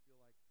today and you feel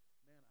like,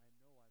 man, I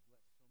know I've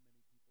let so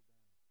many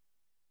people down.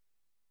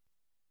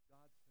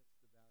 God sets the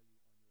value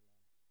on your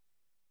life.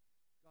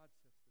 God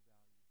sets the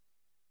value.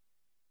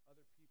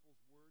 Other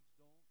people's words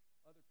don't.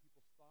 Other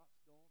people's thoughts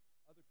don't.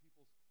 Other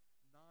people's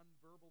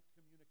nonverbal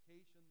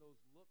communication, those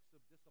looks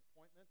of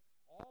disappointment,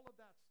 all of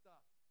that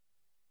stuff.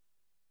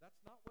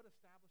 That's not what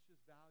establishes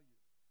value.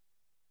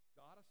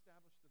 God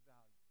established the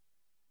value.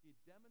 He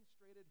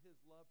demonstrated his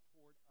love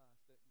toward us,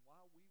 that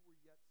while we were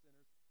yet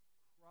sinners,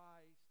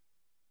 Christ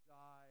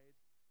died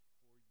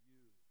for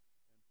you and for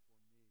me.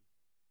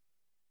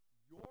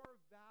 Your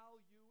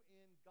value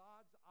in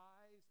God's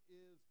eyes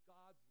is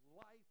God's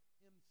life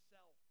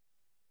himself.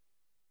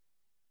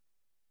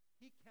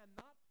 He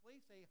cannot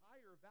place a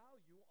higher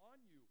value on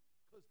you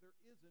because there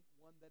isn't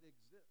one that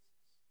exists,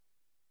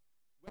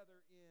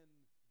 whether in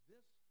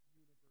this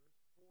universe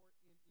or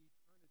in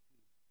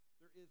eternity.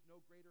 There is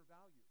no greater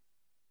value.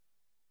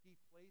 He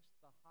placed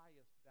the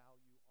highest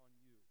value on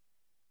you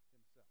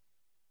himself.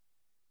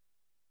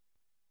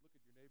 Look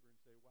at your neighbor and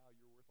say, wow,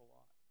 you're worth a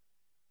lot.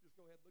 Just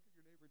go ahead and look at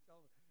your neighbor and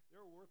tell them,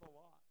 they're worth a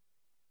lot.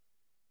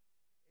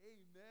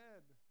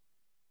 Amen.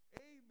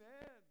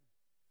 Amen.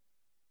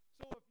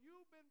 So if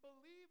you've been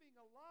believing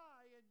a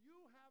lie and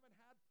you haven't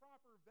had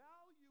proper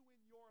value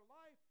in your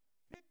life,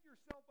 pick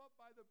yourself up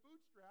by the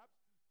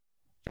bootstraps,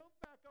 jump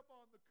back up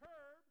on the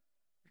curb,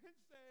 and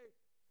say,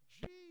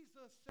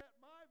 Jesus set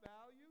my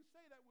value.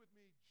 Say that with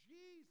me.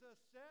 Jesus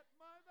set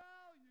my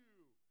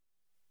value.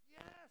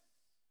 Yes.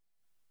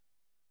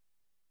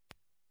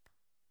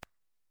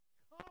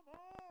 Come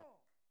on.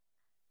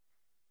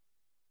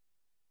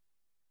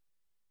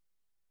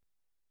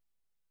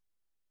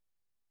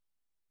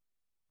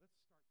 Let's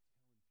start telling people they're worth it.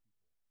 They're worth it. Come on. So self.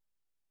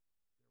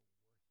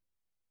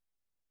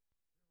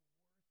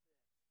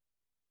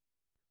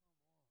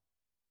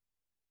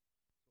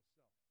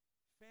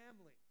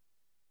 Family.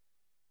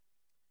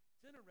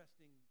 It's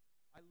interesting.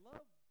 I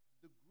love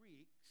the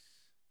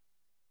Greeks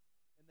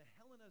and the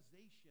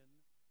Hellenization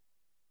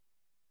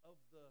of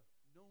the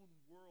known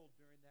world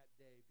during that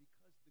day,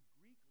 because the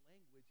Greek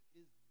language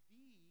is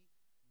the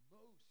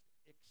most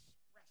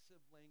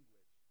expressive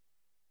language.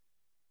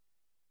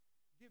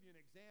 I'll give you an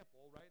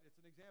example, right?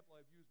 It's an example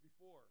I've used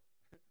before.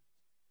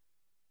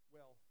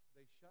 Well,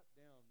 they shut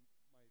down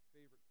my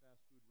favorite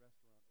fast food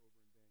restaurant over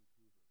in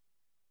Vancouver. It's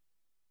a moment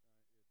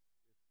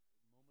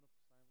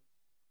of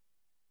silence.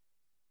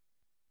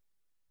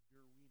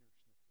 Der Wiener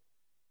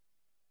Schnitzel.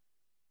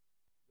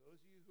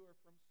 Those of you who are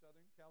from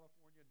Southern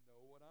California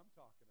know what I'm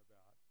talking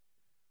about.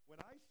 When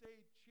I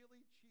say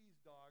chili cheese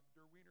dog,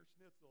 Der Wiener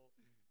Schnitzel,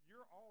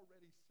 you're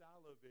already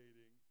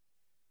salivating.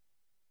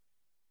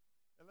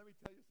 And let me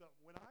tell you something.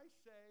 When I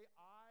say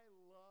I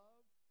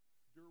love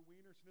Der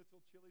Wiener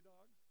Schnitzel chili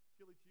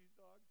cheese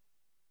dogs,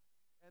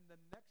 and the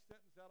next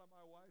sentence out of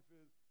my wife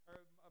is,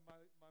 or my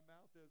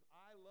mouth is,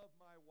 I love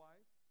my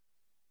wife.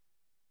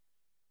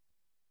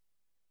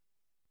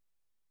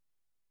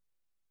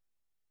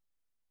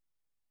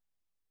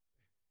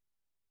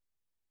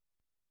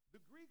 The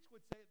Greeks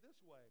would say it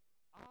this way: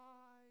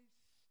 I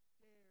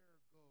stergo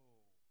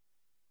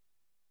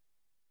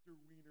Der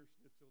Wiener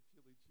Schnitzel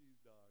chili cheese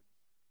dogs.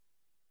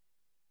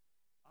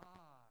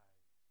 I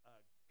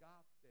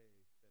agape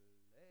phileo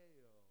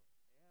eros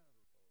my wife.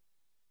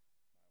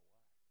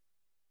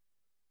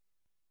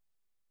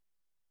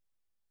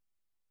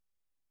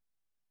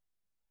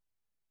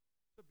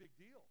 It's a big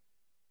deal.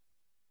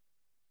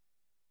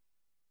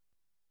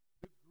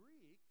 The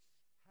Greeks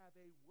have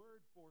a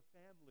word for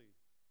family.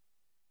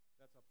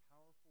 That's a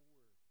powerful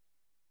word.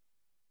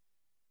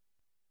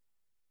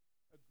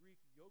 A Greek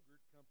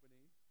yogurt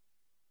company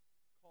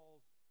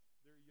calls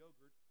their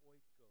yogurt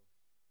oikos.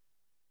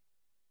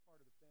 Part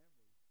of the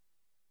family.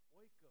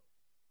 Oikos.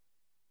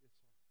 It's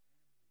our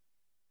family.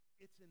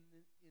 It's an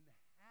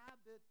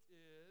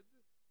inhabited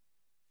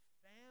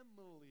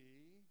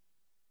family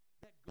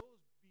that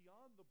goes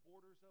beyond the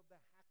borders of the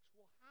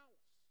actual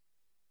house.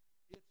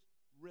 It's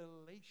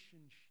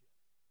relationship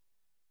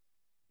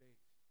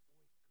based.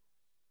 Oikos.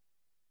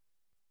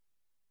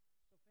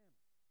 So family.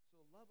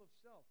 So love of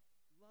self,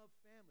 love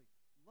family,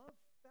 love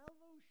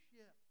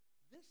fellowship.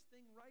 This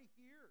thing right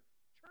here,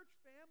 church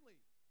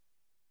family.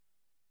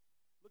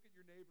 Look at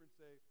your neighbor and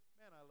say,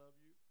 man, I love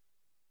you.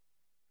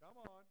 Come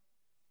on.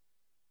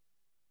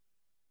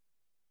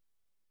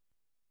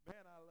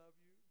 Man, I love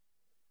you.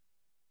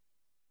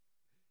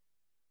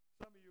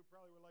 Some of you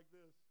probably were like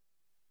this.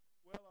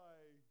 Well,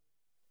 I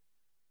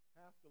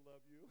have to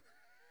love you.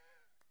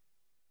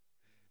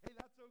 Hey,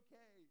 that's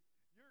okay.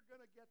 You're going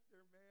to get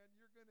there, man.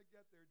 You're going to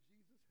get there.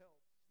 Jesus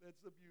helps.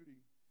 That's the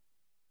beauty.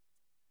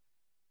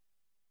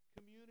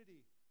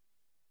 Community.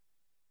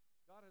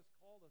 God has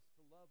called us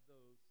to love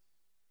those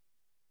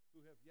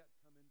who have yet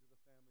come into the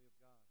family of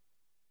God.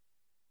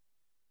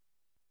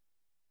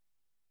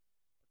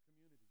 Our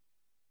community.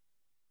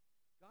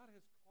 God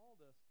has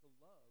called us to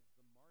love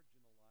the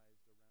marginalized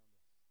around us.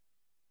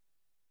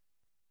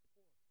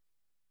 The poor,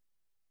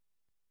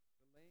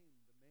 the lame,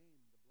 the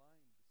maimed, the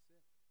blind, the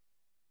sick,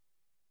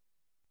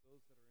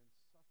 those that are in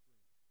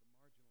suffering, the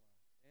marginalized.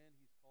 And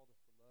he's called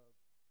us to love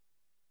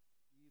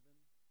even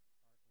our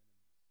enemies.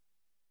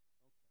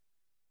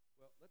 Okay.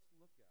 Well, let's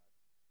look at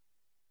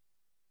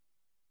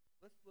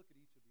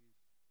each of these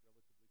relatively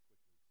quickly.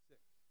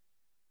 6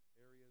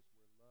 areas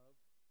where love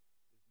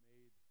is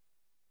made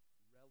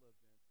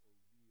relevant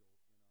or real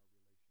in our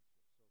relationship.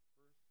 So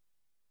first,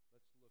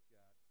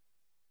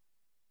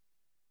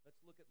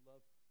 let's look at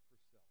love for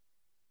self.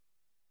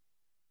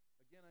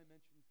 Again, I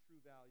mentioned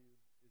true value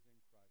is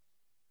in Christ.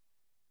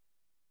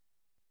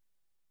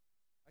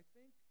 I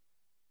think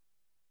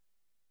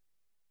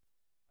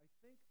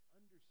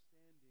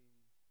understanding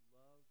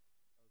love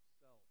of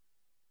self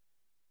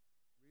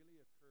really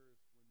occurs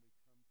when we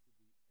come to the end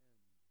of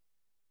self.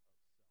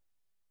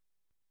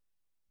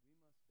 We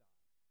must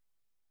die.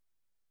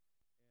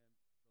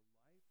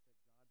 And the life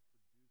that God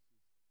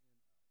produces in us is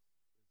a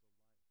life that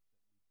we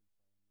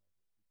can fall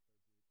in love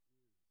with because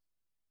it is the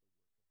work of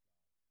God.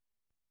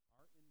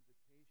 Our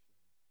invitation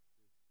is to die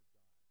to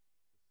self.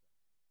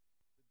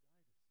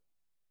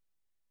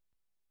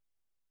 To die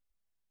to self.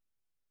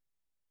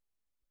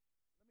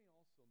 Let me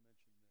also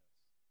mention this.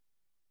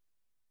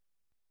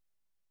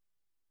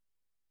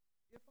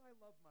 If I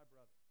love my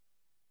brother,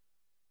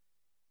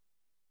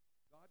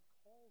 God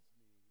calls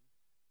me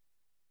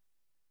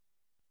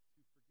to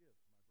forgive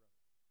my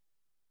brother.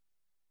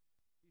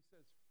 He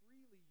says,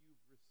 freely you've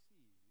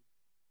received,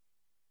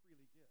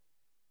 freely give.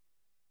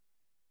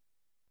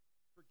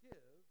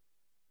 Forgive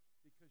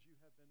because you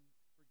have been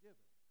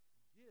forgiven.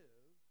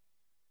 Give,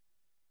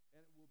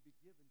 and it will be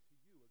given to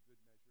you a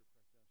good measure,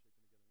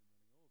 pressed down,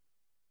 shaken together,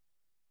 and running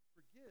over.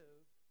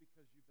 Forgive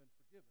because you've been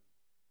forgiven.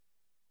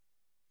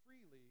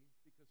 Freely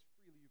because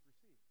freely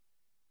you've received.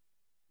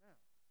 Now,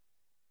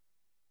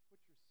 put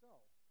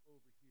yourself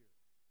over here.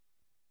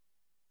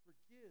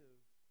 Forgive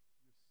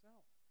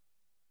yourself.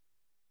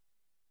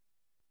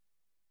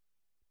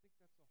 I think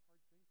that's a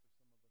hard thing for some of us to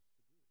do.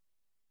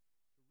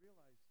 To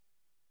realize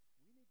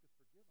we need to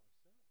forgive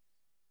ourselves.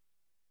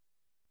 Right?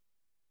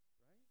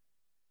 Forgive.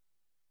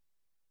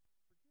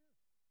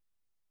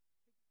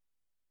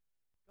 Hey,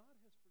 God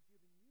has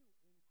forgiven you in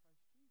Christ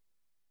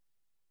Jesus.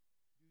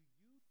 Do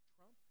you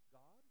trump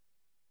God?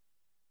 No.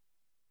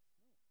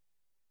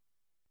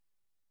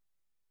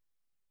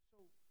 So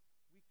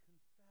we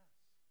confess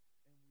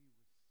and we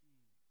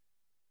receive.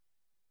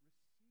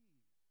 Receive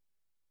the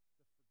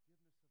forgiveness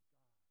of God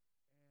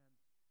and don't hang on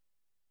to it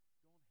anymore.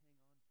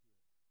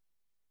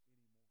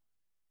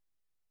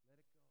 Let it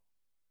go.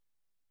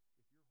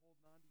 If you're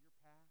holding on to your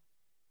past,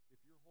 if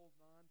you're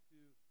holding on to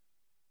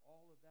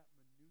all of that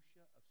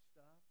minutia of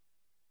stuff,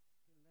 hey,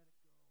 let it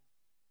go.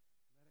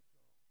 Let it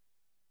go.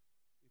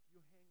 If you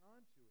hang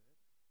on to it,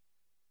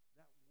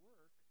 that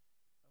work of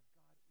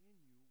God in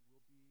you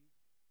will be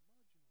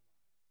marginalized.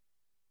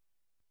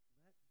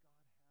 Let God have his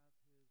perfect way in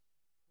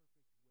you.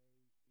 So,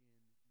 love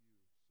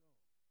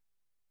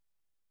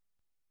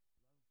and forgive yourself.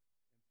 Again, Christ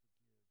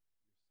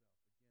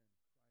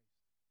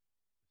establishes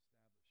your value.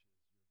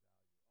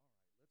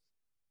 All right,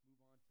 let's move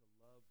on to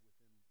love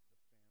within the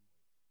family.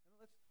 And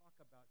let's talk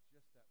about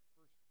just that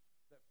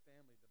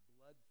family, the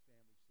blood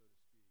family, so to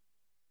speak.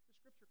 The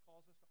scripture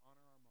calls us to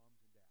honor our moms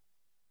and dads.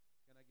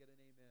 Can I get an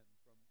amen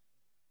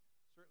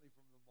certainly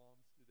from the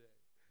moms today?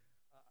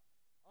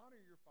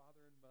 Honor your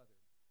father and mother.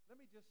 Let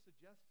me just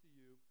suggest to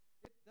you,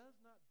 it does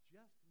not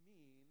just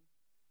mean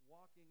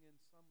walking in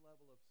some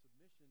level of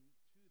submission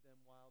to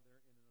them while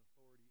they're in an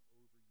authority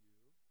over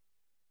you.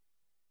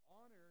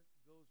 Honor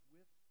goes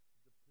with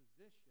the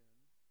position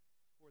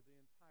for the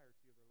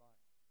entirety of their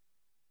life.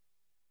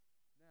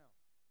 Now,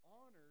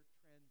 honor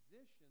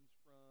transitions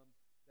from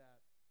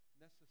that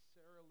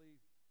necessarily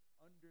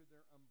under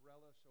their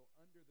umbrella, so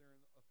under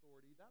their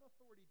authority. That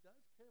authority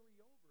does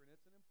carry over, and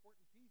it's an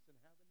important piece in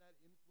having that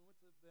influence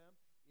of them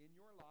in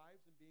your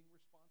lives and being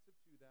responsive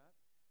to that.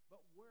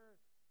 But where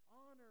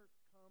honor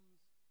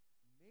comes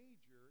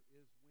major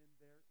is when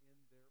they're in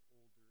their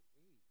older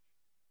age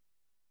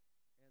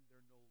and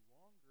they're no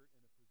longer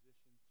in a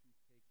position to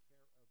take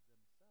care of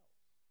themselves.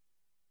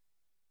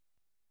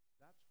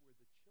 That's where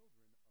the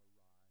children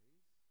arise,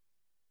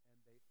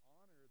 and they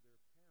honor their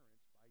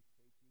parents by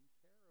taking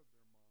care of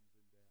their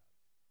moms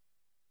and dads.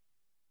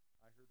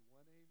 I I heard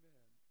one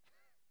amen.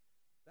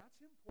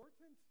 That's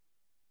important.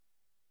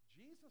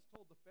 Jesus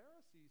told the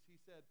Pharisees, he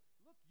said,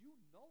 look, you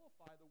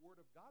nullify the word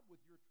of God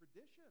with your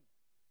tradition.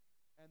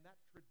 And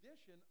that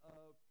tradition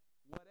of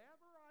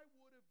whatever I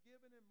would have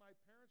given and my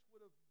parents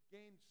would have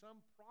gained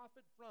some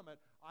profit from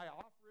it, I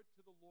offer it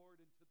to the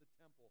Lord and to the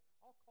temple.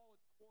 I'll call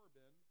it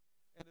Corban,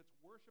 and it's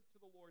worship to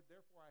the Lord,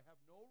 therefore I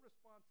have no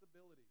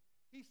responsibility.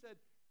 He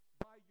said,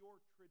 by your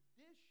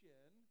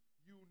tradition,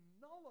 you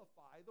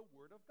nullify the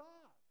word of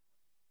God.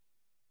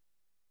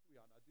 We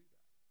ought not do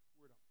that.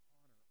 We're to honor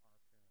our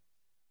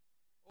parents.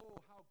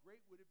 Oh, how great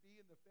would it be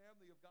in the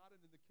family of God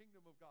and in the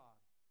kingdom of God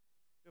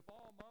if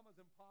all mamas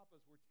and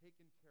papas were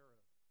taken care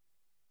of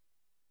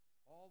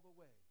all the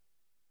way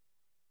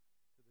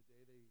to the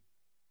day they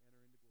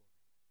enter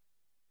into glory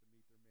to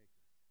meet their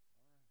Maker. All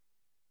right.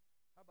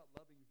 How about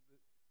loving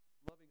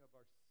of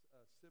our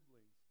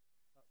siblings?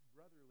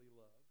 Brotherly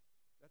love.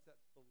 That's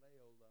that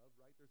phileo love,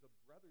 right? There's a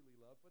brotherly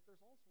love, but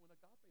there's also an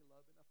agape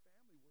love in a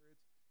family where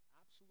it's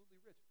absolutely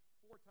rich.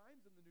 4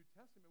 times in the New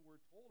Testament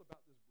we're told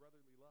about this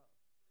brotherly love.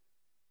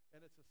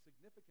 And it's a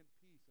significant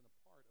piece and a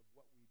part of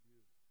what we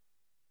do.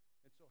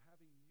 And so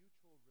having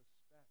mutual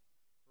respect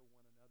for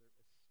one another,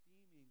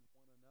 esteeming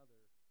one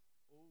another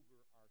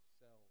over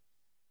ourselves,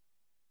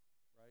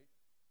 right?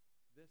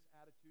 This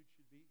attitude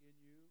should be in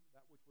you,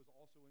 that which was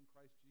also in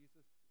Christ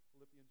Jesus,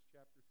 Philippians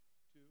chapter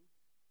 2.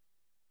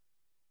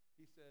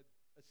 He said,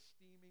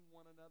 esteeming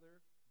one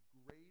another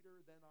greater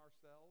than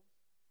ourselves.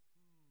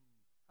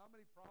 How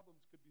many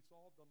problems could be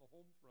solved on the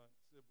home front,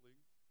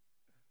 siblings?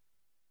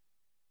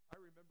 I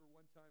remember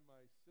one time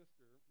my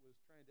sister was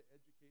trying to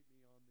educate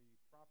me on the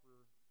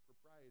proper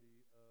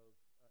propriety of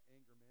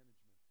anger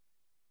management.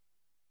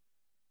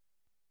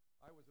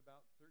 I was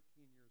about 13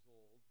 years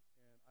old,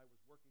 and I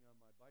was working on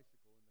my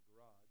bicycle in the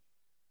garage.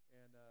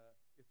 And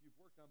if you've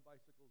worked on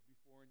bicycles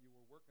before and you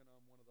were working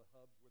on one of the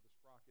hubs where the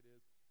sprocket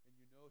is, and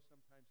you know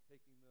sometimes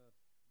taking the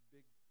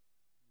big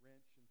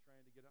wrench and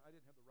trying to get it, I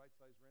didn't have the right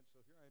size wrench, so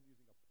here I am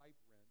using a pipe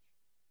wrench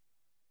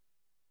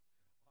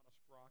on a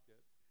sprocket.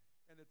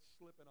 And it's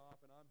slipping off,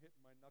 and I'm hitting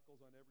my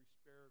knuckles on every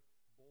spare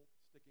bolt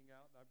sticking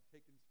out, and I'm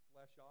taking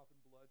flesh off and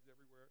blood's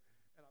everywhere.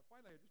 And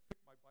finally, I just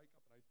picked my bike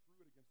up, and I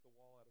threw it against the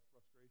wall out of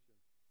frustration.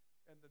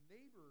 And the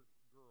neighbor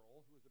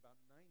girl, who was about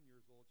 9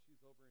 years old, she's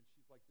over, and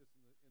she's like this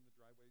in the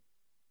driveway.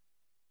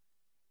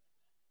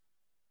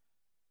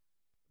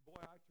 Boy,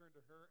 I turned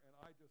to her, and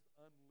I just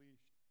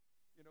unleashed.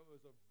 It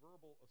was a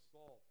verbal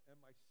assault. And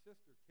my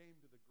sister came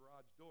to the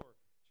garage door.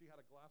 She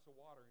had a glass of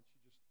water, and she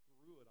just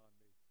threw it on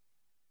me.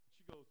 And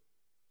she goes,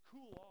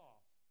 cool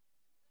off.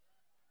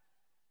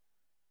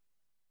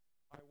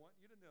 I want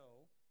you to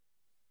know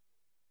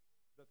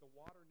that the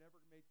water never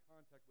made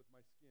contact with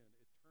my skin.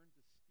 It turned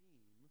to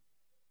steam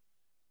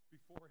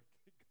before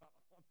it got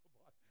on the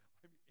body.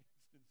 I mean,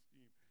 instant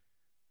steam.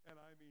 And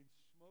I mean,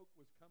 smoke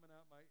was coming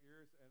out my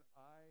ears, and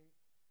I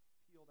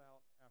peeled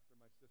out after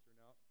my sister.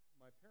 Now,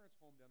 my parents'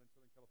 home down in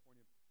Southern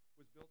California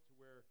was built to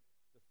where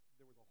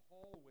there was a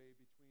hallway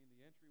between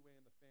the entryway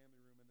and the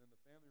family room, and then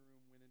the family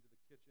room went into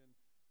the kitchen,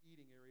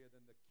 eating area,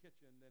 then the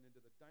kitchen, then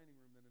into the dining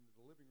room, then into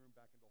the living room,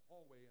 back into the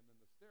hallway, and then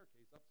the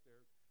staircase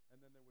upstairs,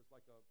 and then there was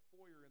like a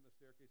foyer in the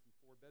staircase and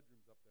 4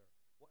 bedrooms up there.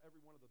 Well,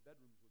 every one of the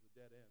bedrooms was a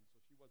dead end, so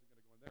she wasn't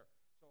going to go in there.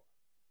 So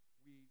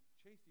we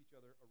chased each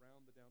other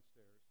around the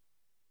downstairs.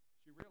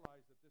 She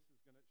realized that she's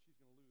going to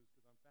lose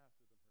because I'm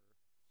faster than her.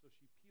 So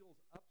she peels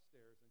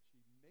upstairs, and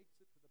she makes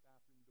it to the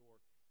bathroom door,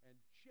 and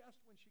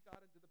just when she got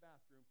into the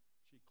bathroom,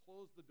 she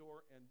closed the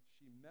door, and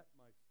she met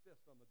my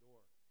fist on the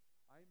door.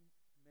 I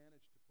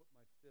managed to put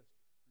my fist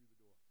through the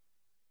door.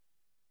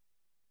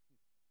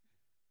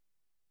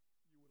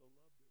 You would have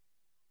loved it.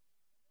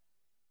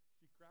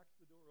 She cracks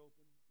the door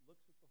open,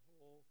 looks at the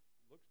hole,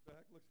 looks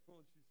back, looks at the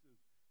hole, and she says,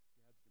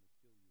 Dad's going to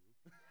kill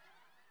you.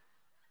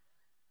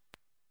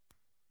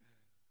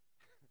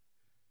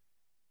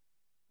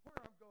 Where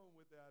I'm going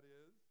with that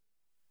is,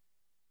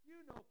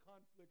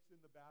 conflicts in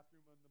the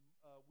bathroom on the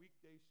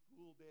weekday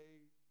school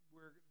day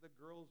where the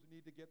girls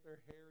need to get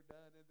their hair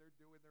done and they're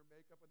doing their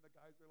makeup and the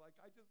guys are like,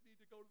 I just need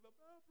to go to the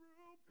bathroom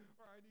or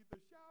I need the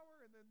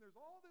shower. And then there's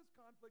all this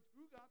conflict.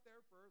 Who got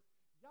there first?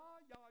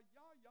 Yah.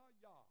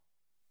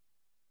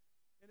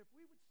 And if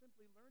we would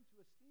simply learn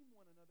to esteem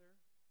one another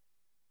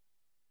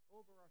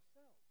over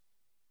ourselves,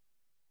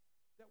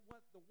 that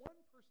what the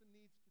one person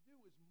needs to do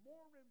is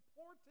more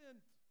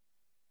important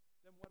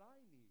than what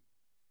I need,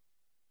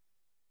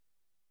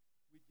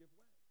 we'd give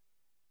way.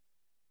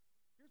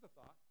 Here's a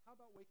thought. How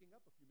about waking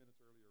up a few minutes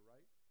earlier,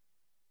 right?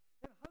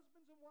 And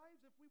husbands and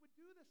wives, if we would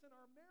do this in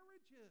our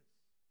marriages.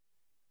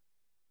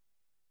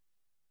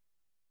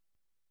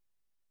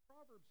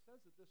 Proverbs says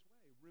it this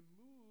way: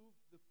 remove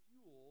the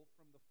fuel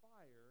from the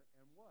fire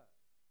and what?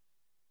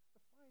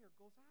 The fire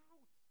goes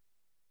out.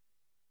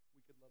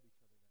 We could love each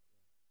other that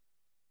way.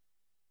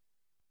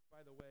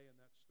 By the way, in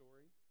that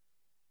story,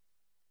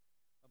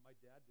 my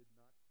dad did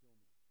not kill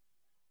me.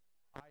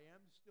 I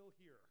am still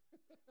here.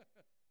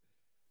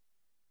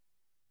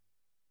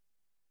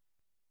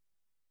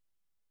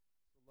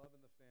 So love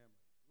in the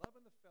family. Love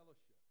in the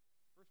fellowship.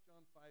 1 1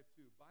 John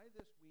 5:2. By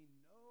this we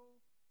know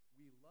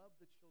we love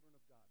the children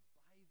of God.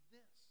 By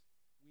this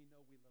we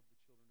know we love the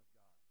children of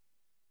God.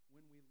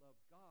 When we love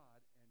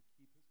God and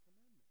keep his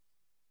commandments.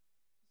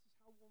 This is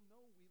how we'll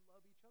know we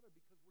love each other,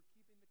 because we're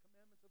keeping the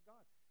commandments of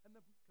God. And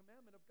the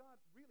commandment of God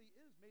really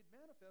is made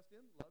manifest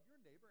in love your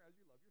neighbor as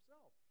you love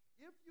yourself.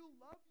 If you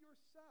love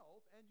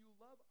yourself and you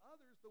love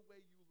others the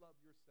way you love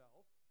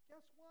yourself,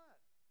 guess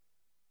what?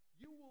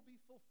 You will be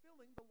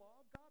fulfilling the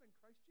law of God in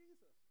Christ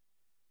Jesus.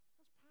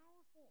 That's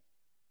powerful.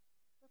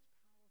 That's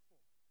powerful.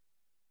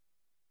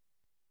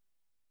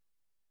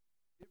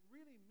 It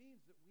really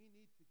means that we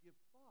need to give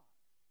thought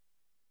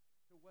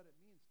to what it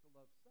means to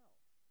love self.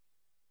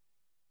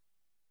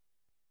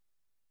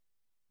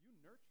 You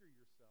nurture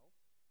yourself,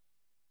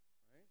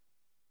 right?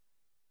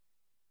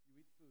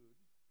 You eat food.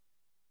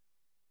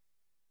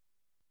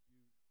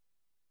 You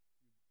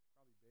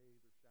probably bathe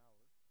or shower,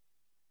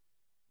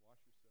 wash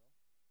yourself.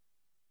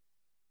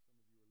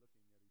 Some of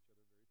you are looking at each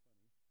other very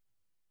funny.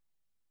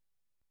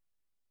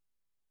 Some of you are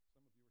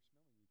smelling each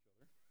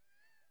other.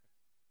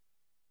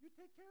 You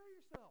take care of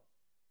yourself.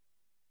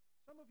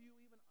 Some of you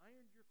even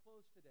ironed your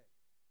clothes today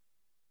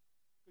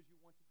because you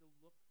wanted to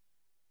look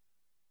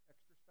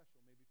extra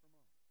special, maybe for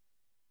mom.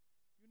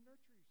 You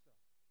nurture yourself.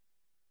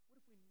 What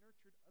if we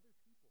nurtured other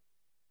people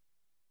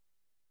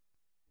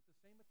with the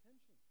same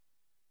attention?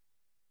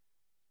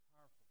 It's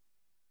powerful.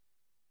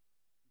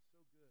 It's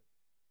so good.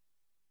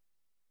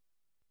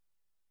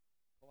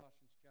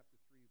 Colossians chapter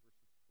 3,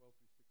 verses 12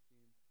 through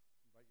 16. I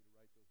invite you to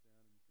write those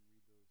down, and you can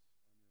read those on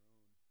your own.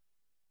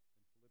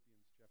 And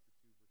Philippians chapter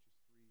 2,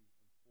 verses 3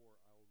 and 4,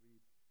 I will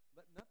read.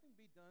 Let nothing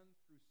be done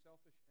through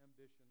selfish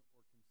ambition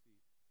or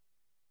conceit.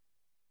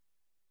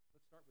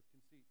 Let's start with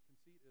conceit.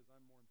 Conceit is,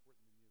 I'm more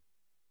important than you.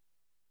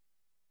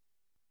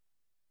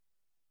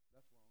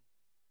 That's wrong,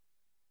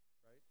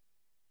 right?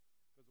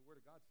 Because the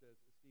Word of God says,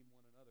 esteem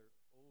one another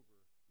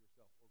over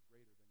yourself, or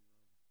greater than your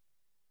own,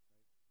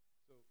 right?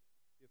 So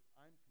if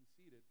I'm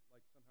conceited,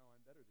 like somehow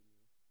I'm better than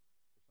you,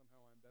 or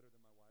somehow I'm better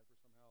than my wife, or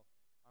somehow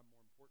I'm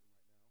more important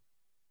right now,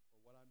 or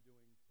what I'm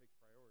doing takes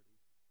priority,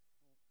 well,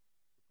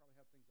 we probably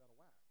have things out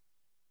of whack.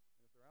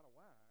 And if they're out of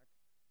whack, it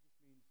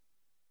just means,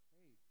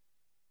 hey,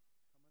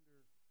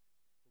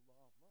 come under the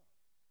law of love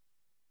and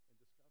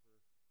discover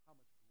how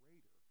much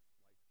greater life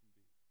can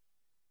be,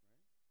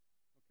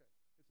 right?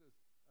 Okay, it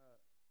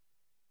says,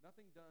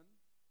 nothing done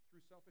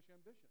through selfish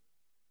ambition.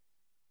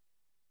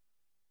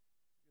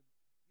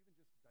 Even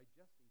just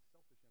digesting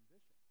selfish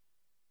ambition,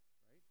 right?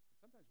 And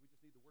sometimes we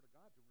just need the Word of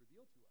God to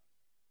reveal to us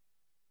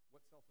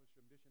what selfish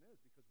ambition is,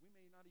 because we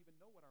may not even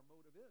know what our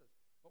motive is.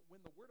 But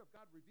when the Word of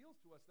God reveals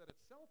to us that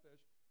it's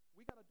selfish,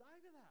 we got to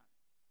dive into that.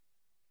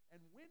 And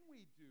when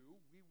we do,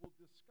 we will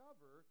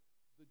discover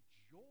the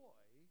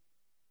joy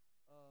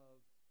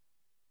of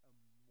a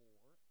more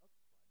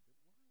abundant life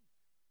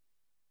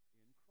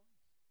in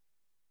Christ.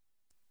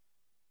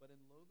 But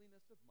in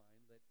lowliness of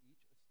mind, let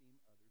each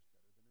esteem others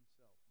better than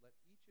himself. Let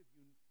each of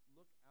you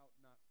look out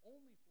not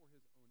only for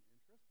his own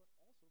interest, but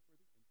also for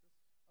the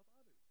interests of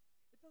others.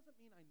 It doesn't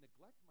mean I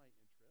neglect my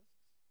interests.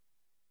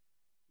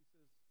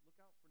 He says, look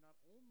out for not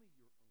only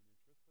your own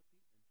interests,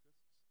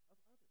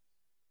 but the interests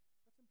of others.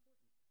 That's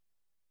important.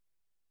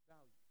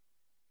 Value.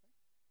 Okay?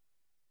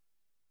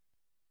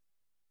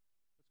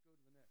 Let's go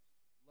to the next.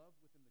 Love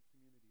within the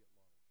community at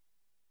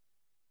large.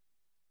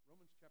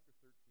 Romans chapter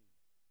 13.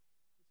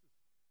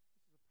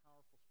 This is a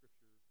powerful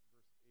scripture,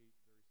 verse 8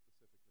 very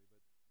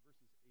specifically, but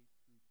verses 8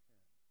 through 10.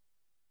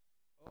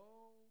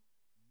 Owe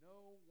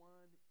no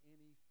one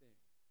anything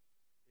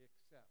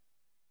except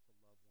to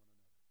love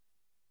one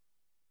another.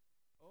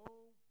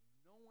 Owe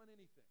no one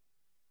anything.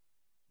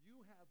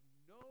 You have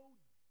no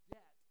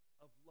debt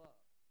of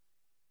love.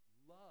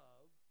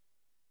 Love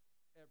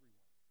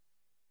everyone.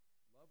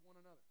 Love one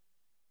another.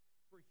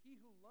 For he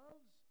who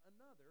loves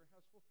another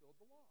has fulfilled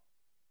the law.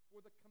 For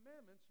the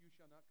commandments, you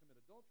shall not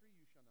commit adultery,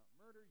 you shall not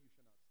murder, you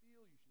shall not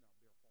steal, you shall not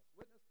bear false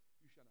witness,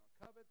 you shall not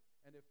covet,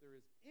 and if there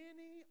is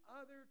any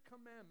other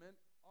commandment,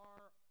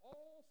 are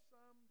all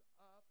summed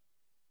up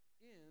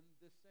in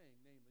this saying,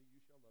 namely,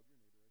 you shall love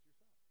your neighbor as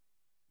yourself.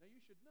 Now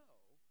you should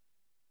know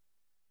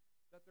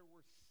that there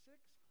were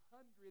 611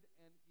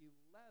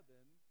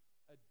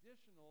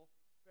 additional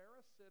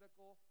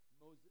Pharisaical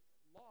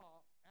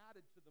law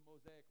added to the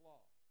Mosaic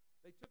law.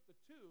 They took the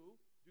two,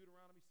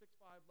 Deuteronomy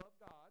 6:5, love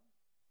God,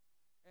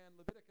 and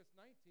Leviticus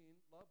 19,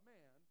 love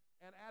man,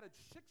 and added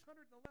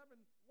 611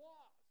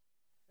 laws.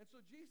 And so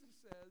Jesus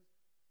says,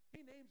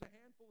 he names a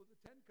handful of the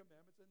 10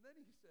 commandments, and then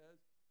he says,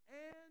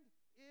 and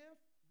if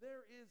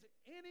there is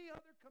any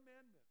other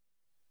commandment,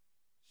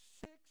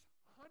 600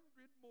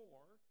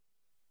 more,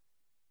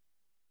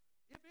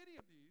 if any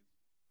of these,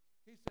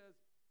 he says,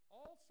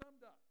 all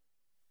summed up,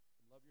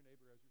 and love your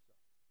neighbor as yourself.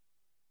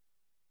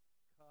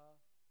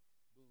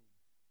 Kaboom.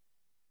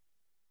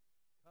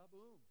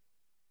 Kaboom.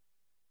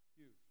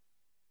 Huge.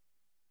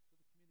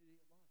 For the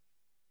community at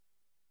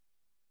large.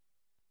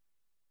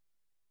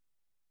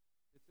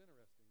 It's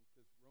interesting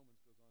because Romans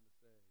goes on to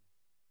say,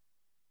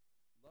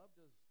 love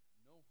does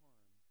no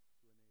harm to a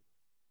neighbor.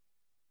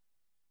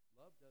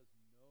 Love does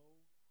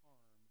no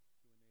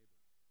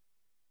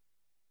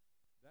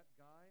That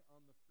guy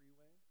on the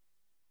freeway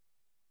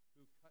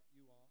who cut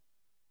you off,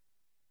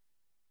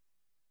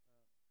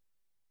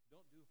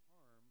 don't do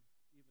harm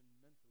even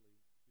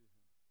mentally to him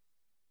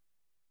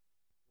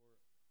or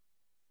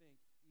think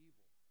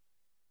evil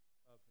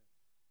of him,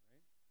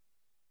 right?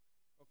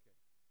 Okay,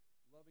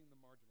 loving the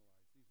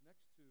marginalized. These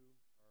next two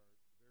are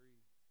very,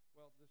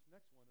 well, this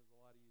next one is a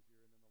lot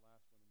easier, and then the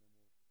last one, and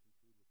then we'll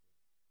conclude with this.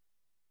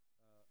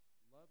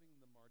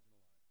 Loving the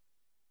marginalized.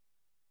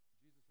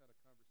 Jesus had a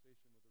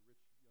conversation with a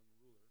rich young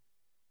ruler.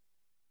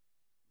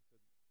 He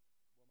said,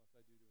 what must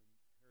I do to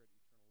inherit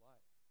eternal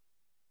life? He says,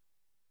 well,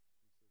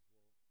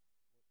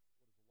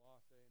 what does the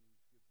law say? And he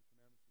gives the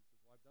commandments. He says,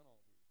 well, I've done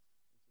all these. He says,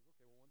 okay,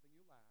 well, one thing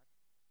you lack,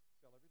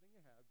 sell everything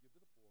you have, give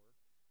to the poor,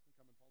 and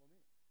come and follow me.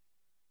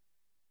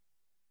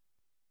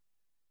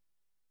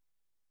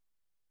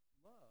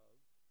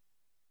 Love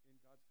in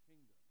God's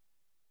kingdom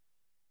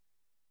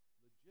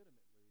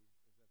legitimately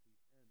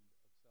is at the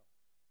end of self.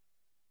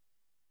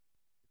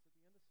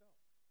 It's at the end of self.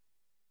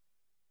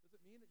 Does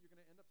it mean that you're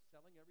going to end up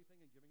selling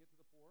everything and giving it to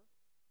the poor? I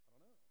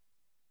don't know.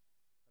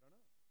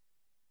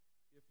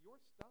 If your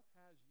stuff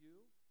has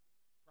you,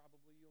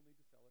 probably you'll need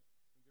to sell it and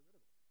get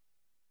rid of it.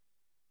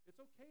 It's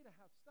okay to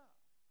have stuff,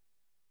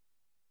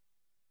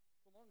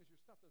 so long as your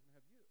stuff doesn't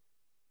have you.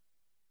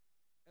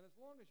 And as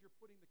long as you're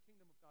putting the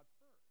kingdom of God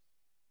first.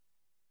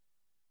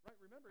 Right?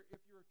 Remember,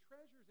 if your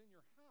treasure's in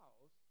your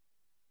house,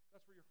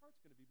 that's where your heart's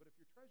going to be. But if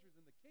your treasure's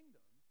in the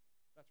kingdom,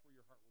 that's where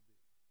your heart will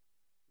be.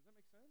 Does that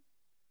make sense?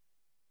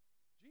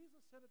 Jesus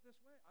said it this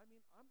way. I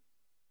mean,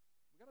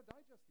 we got to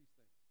digest these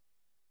things.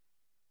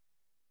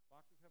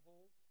 Foxes have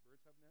holes,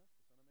 birds have nests,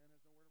 the Son of Man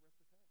has nowhere to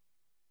rest his head.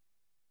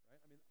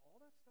 Right? I mean,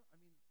 all that stuff. I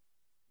mean,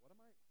 I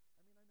know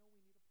we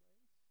need a place.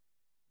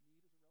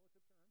 Need is a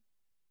relative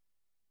term.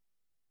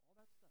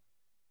 All that stuff. But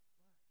is my heart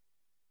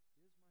in the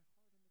kingdom of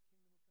God?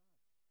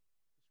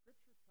 The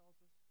Scripture tells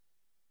us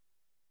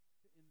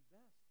to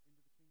invest into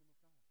the kingdom of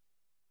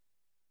God,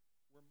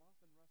 where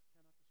moth and rust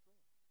cannot destroy.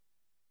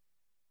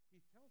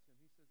 He tells him,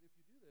 he says, if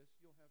you do this,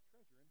 you'll have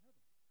treasure in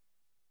heaven.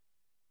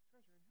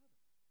 Treasure in heaven.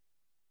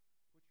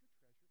 Put your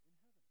treasure in heaven,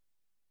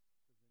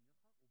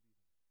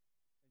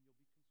 because then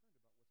your heart will be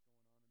there, and you'll be concerned about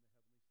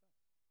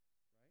what's going on in the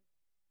heavenly stuff,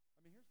 right?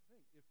 I mean, here's the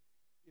thing.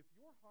 If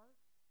your heart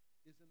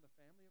is in the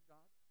family of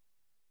God,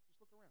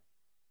 just look around.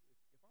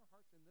 If our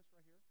heart's in this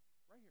right here,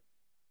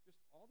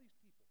 just all these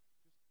people, just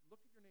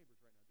look at your neighbors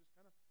right now. Just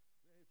kind of,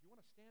 if you want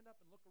to stand up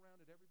and look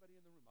around at everybody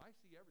in the room. I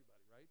see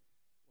everybody, right?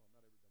 Well,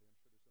 not everybody. I'm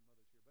sure there's some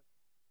others here. But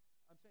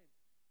I'm saying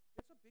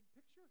it's a big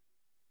picture.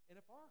 And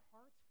if our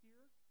heart's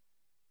here,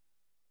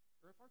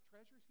 or if our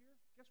treasure's here,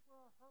 guess where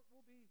our heart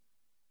will be?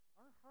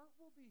 Our heart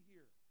will be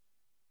here.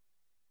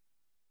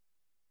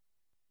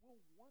 We'll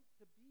want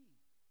to be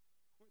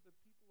where the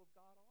people of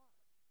God are,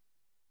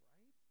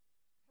 right?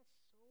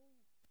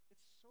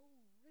 It's so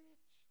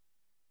rich.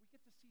 We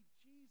get to see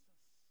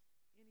Jesus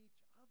in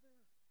each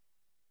other.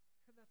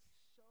 And that's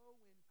so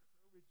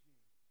encouraging.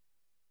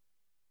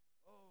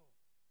 Oh,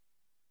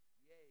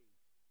 yay.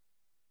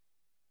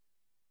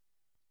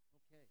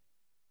 Okay.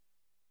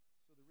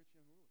 So the rich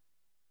young ruler,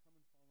 come and follow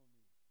me. Come and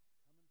follow me. Come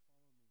and follow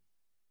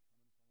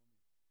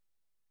me.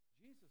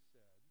 Jesus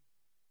said,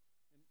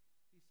 and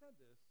he said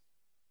this,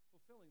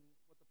 fulfilling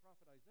what the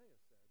prophet Isaiah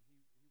said. He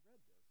read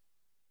this.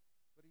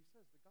 But he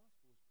says the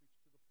gospel is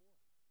preached to the poor.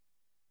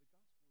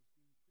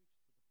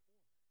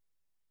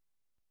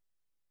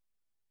 The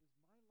gospel is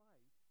being preached to the poor. Is my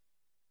life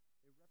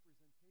a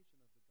representation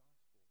of the gospel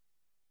to the marginalized that I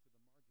see?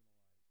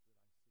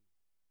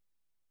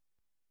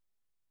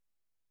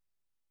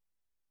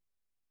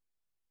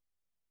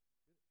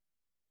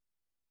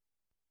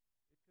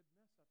 It could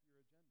mess up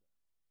your agenda.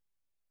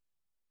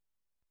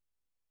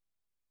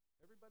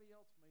 Everybody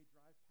else may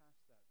drive past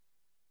that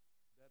veteran on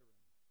the side of the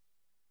freeway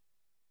with this sign.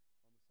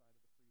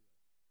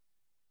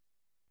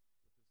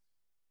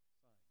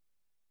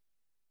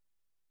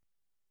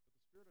 But the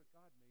Spirit of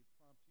God may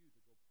prompt you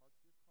to go park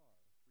your car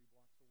 3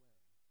 blocks away and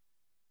walk back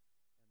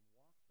and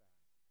love him in the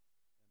name of Christ.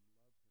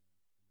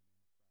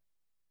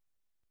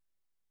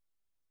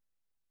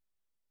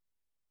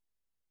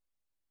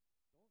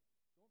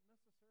 Don't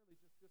necessarily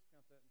just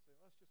discount that and say, oh,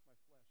 that's just my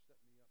flesh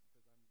setting me up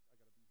because I got to be here and I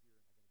got to be there. Learn to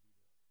discern the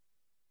voice of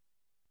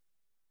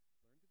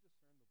the Spirit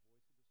of God in you and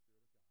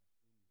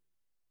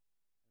love people.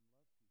 Love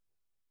people.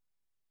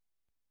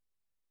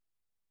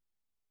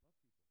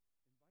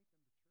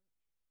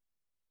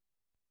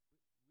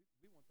 Invite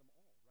them to church. We want them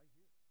all right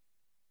here.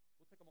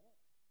 We'll take them all.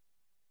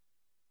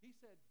 He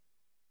said,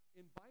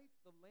 invite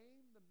the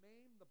lame, the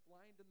maimed, the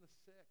blind, and the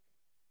sick.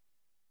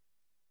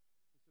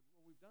 He said,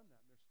 well, we've done that,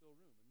 and there's still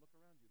room. And look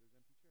around you. There's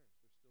empty chairs.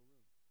 There's still room.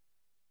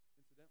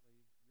 Incidentally,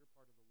 you're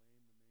part of the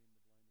lame, the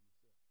maimed, the blind,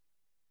 and the sick.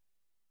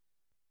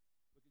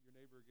 Look at your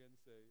neighbor again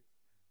and say,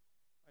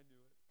 I knew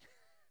it.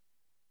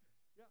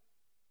 Yeah.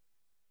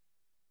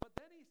 But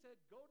then he said,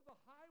 go to the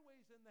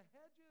highways and the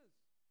hedges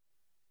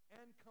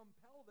and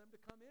compel them to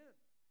come in.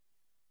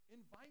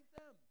 Invite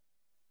them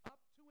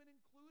up to and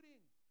including.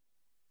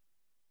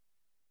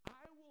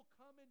 I will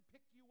come and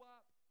pick you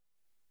up.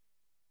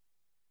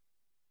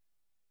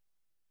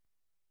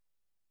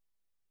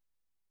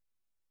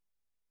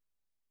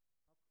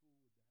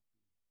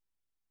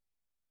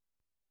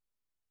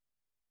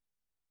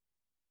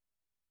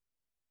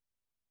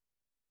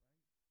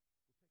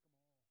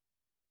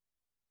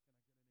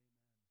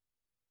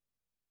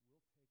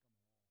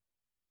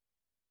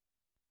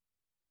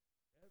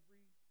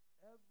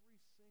 every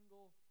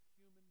single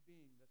human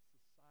being that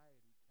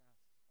society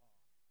casts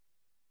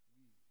off.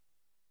 We,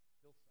 Hillside.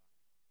 If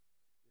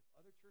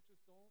other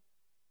churches don't,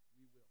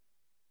 we will.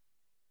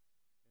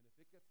 And if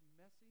it gets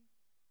messy,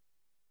 great.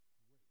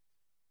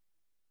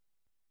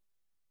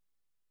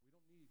 We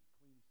don't need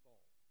clean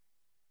salt.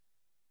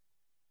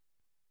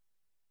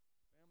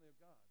 The family of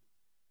God is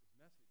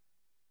messy.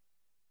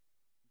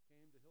 You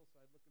came to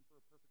Hillside looking for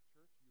a perfect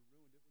church, you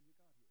ruined it when you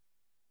got here.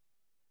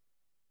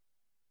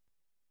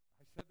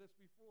 I said this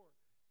before.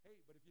 Hey,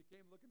 but if you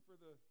came looking for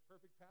the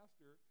perfect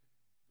pastor,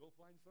 go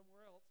find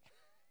somewhere else.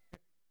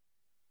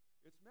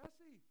 It's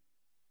messy.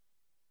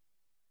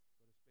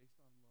 But it's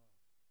based on love.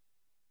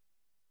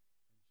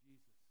 And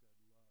Jesus said,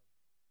 love the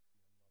unlovable.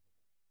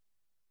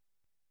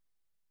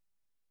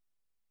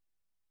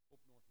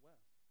 Hope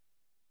Northwest, because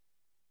people matter.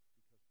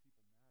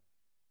 People matter.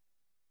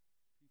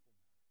 And they do.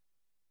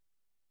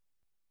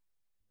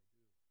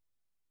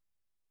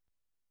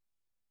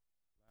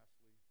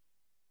 Lastly, love your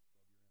enemies.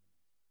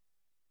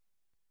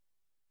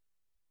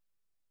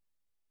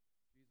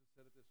 Jesus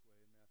said it this way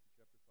in Matthew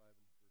chapter 5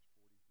 and verse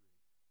 43.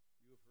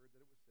 You have heard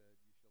that it was said,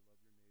 you shall love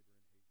your neighbor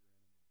and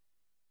hate your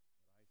enemy.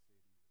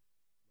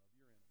 But I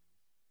say to you,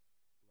 love your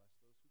enemies, bless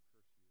those who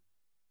curse you,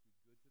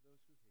 do good to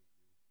those who hate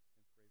you,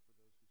 and pray for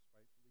those who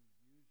spitefully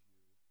use you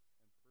and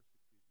persecute you,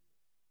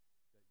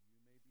 that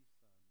you may be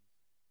sons of your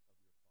Father in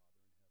heaven.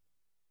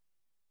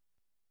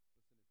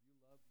 Listen, if you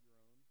love your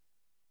own, even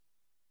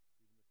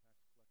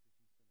the tax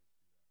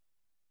collectors and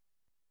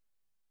sinners do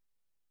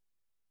that.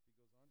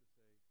 He goes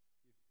on to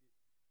say,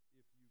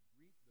 if you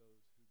greet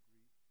those who greet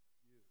you, if you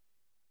greet your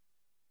own,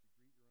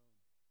 hey, even tax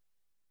collectors and sinners do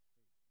that.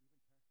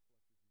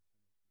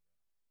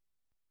 We're to love, again, the unlovable. Okay.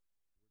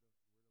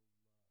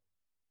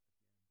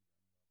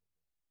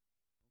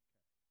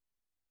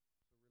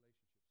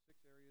 So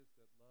relationships. 6 areas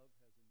that love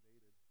has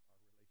invaded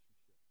our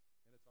relationships.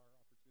 And it's our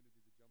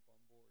opportunity to jump on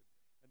board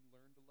and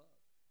learn to love.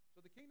 So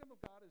the kingdom of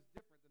God is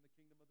different than the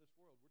kingdom of this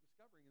world. We're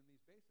discovering in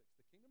these basics.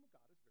 The kingdom of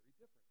God is very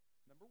different.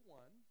 Number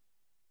one,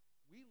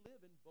 we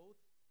live in both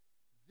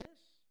this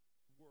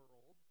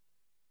world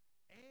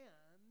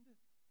and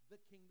the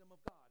kingdom of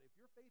God. If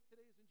your faith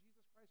today is in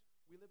Jesus Christ,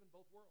 we live in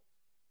both worlds.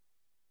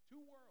 2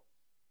 worlds.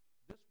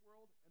 This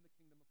world and the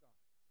kingdom of God.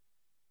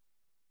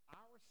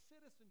 Our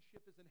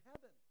citizenship is in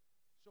heaven.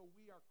 So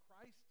we are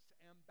Christ's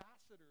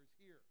ambassadors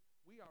here.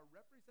 We are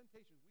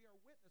representations. We are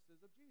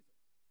witnesses of Jesus.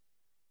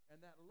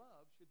 And that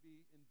love should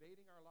be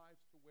invading our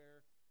lives to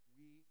where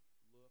we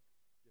look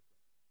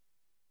different.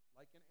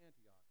 Like in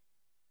Antioch,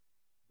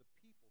 the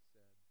people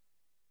said,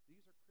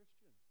 these are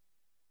Christians.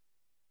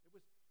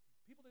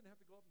 People didn't have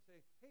to go up and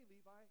say, hey,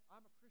 Levi,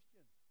 I'm a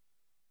Christian.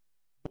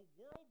 The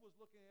world was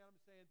looking at them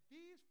saying,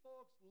 these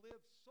folks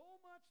live so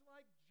much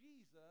like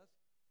Jesus,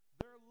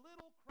 they're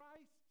little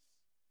Christs.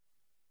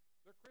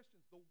 They're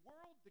Christians. The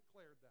world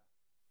declared that.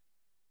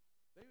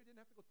 They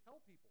didn't have to go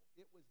tell people.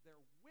 It was their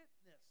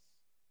witness,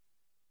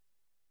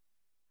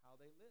 how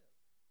they lived.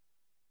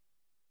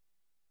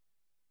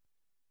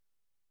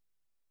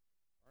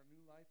 Our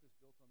new life is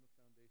built on the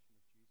foundation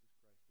of Jesus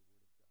Christ, the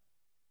Word of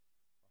God.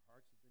 Our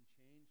hearts have been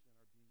changed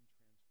and are being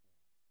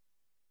transformed.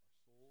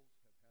 Our souls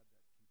have had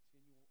that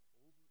continual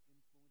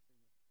over-influencing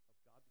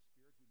of God the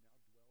Spirit who now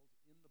dwells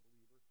in the believer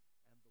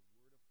and the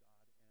Word of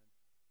God,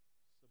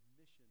 and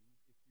submission,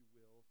 if you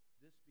will,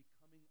 this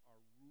becoming our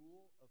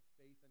rule of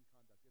faith and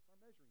conduct. It's our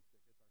measuring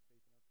stick. It's our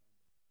faith and our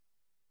conduct.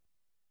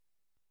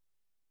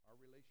 Our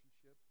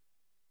relationships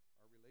are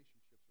to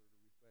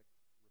reflect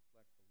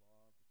the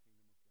law of the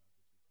kingdom of God,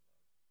 which is love.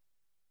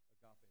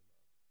 Agape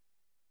love.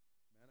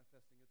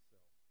 Manifesting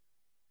itself at the end of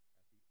self.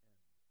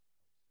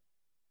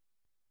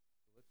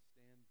 So let's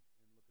stand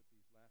and look at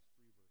these last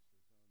 3 verses.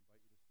 I'll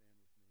invite you to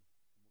stand with me, and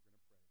we're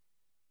going to pray.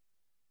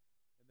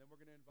 And then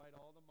we're going to invite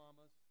all the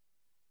mamas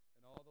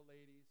and all the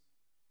ladies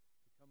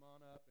to come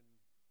on up and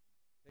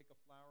take a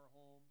flower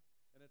home.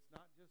 And it's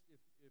not just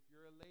if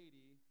you're a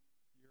lady,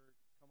 you're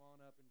come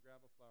on up and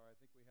grab a flower. I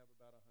think we have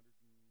about 140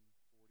 or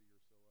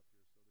so up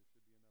here, so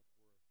there should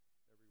be enough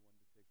for everyone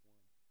to take one.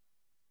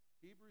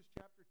 Hebrews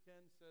chapter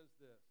 10 says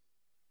this,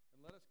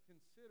 and let us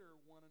consider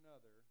one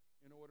another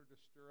in order to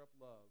stir up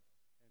love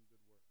and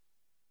good works.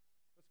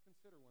 Let's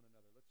consider one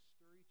another. Let's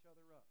stir each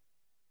other up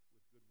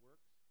with good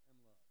works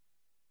and love.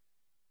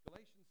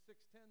 Galatians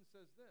 6:10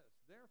 says this,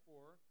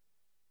 therefore,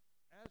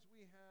 as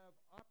we have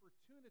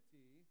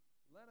opportunity,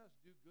 let us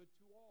do good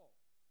to all.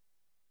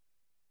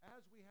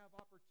 As we have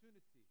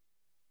opportunity.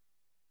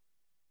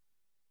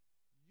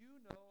 You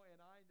know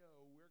and I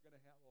know we're going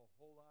to have a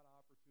whole lot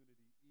of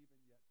opportunity even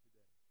yet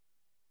today.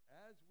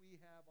 As we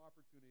have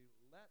opportunity,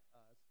 let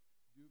us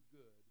do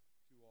good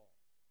to all,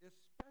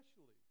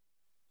 especially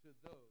to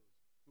those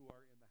who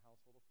are in the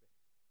household of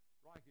faith.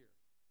 Right here.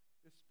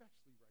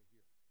 Especially right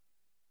here.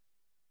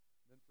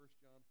 Then 1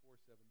 John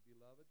 4:7,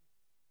 beloved,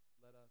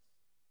 let us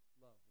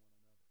love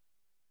one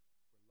another.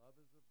 For love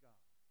is of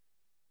God, and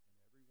everyone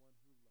who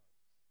loves is born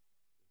of God.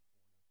 Born of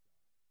God.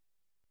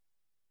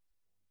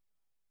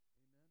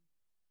 Amen?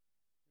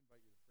 I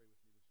invite you to pray with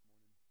me this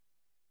morning.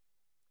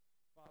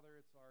 Father,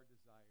 it's our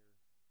desire,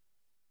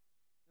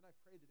 and I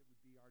pray that it would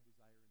be our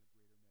desire in a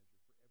greater measure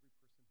for every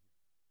person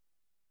here,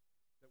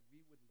 that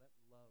we would let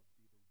love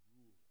be the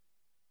rule of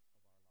our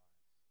lives.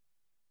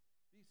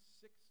 These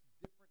 6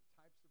 different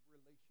types of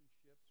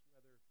relationships,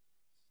 whether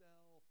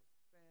self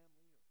or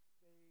family or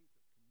faith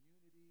or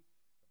community,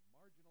 the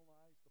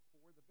marginalized, the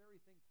poor, the very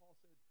thing Paul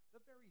said,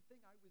 the very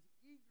thing I was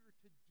eager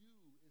to do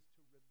is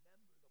to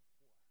remember the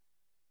poor.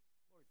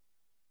 Lord,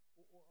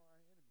 or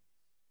our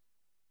enemies.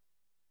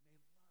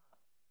 May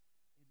love invade our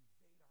lives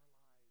even more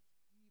so in a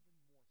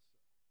greater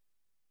measure.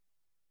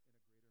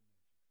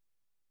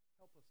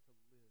 Help us to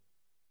live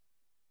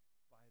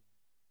by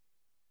that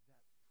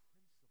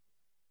principle.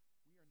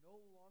 We are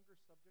no longer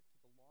subject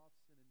to the law of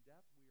sin and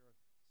death. We are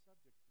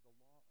subject to the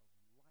law of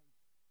life in the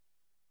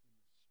Spirit,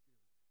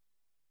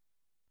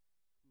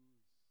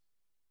 whose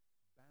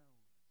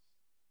bounds are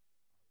love. Love.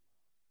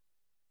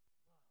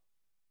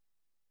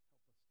 Help us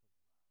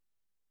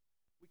to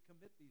love. We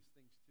commit these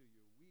things to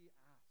you. We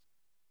ask,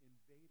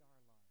 invade our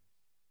lives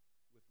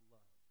with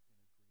love in a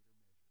greater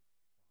measure,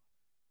 Father,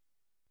 Jesus, and Holy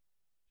Spirit.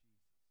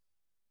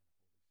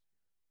 And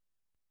help us to have fervent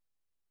love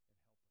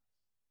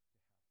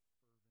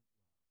one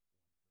for another.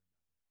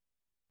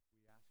 We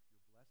ask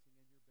your blessing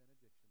and your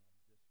benediction on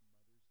this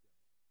Mother's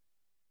Day.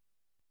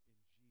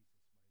 In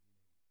Jesus' mighty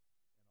name.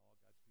 And all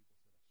God's people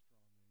said a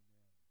strong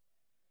amen.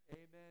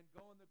 Amen.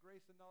 Go in the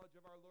grace and knowledge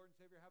of our Lord and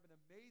Savior. Have an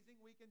amazing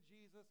week in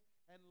Jesus.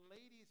 And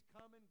ladies,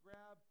 come and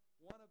grab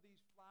one of these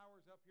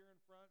flowers up here in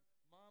front.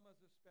 Mamas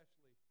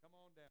especially. Come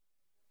on down.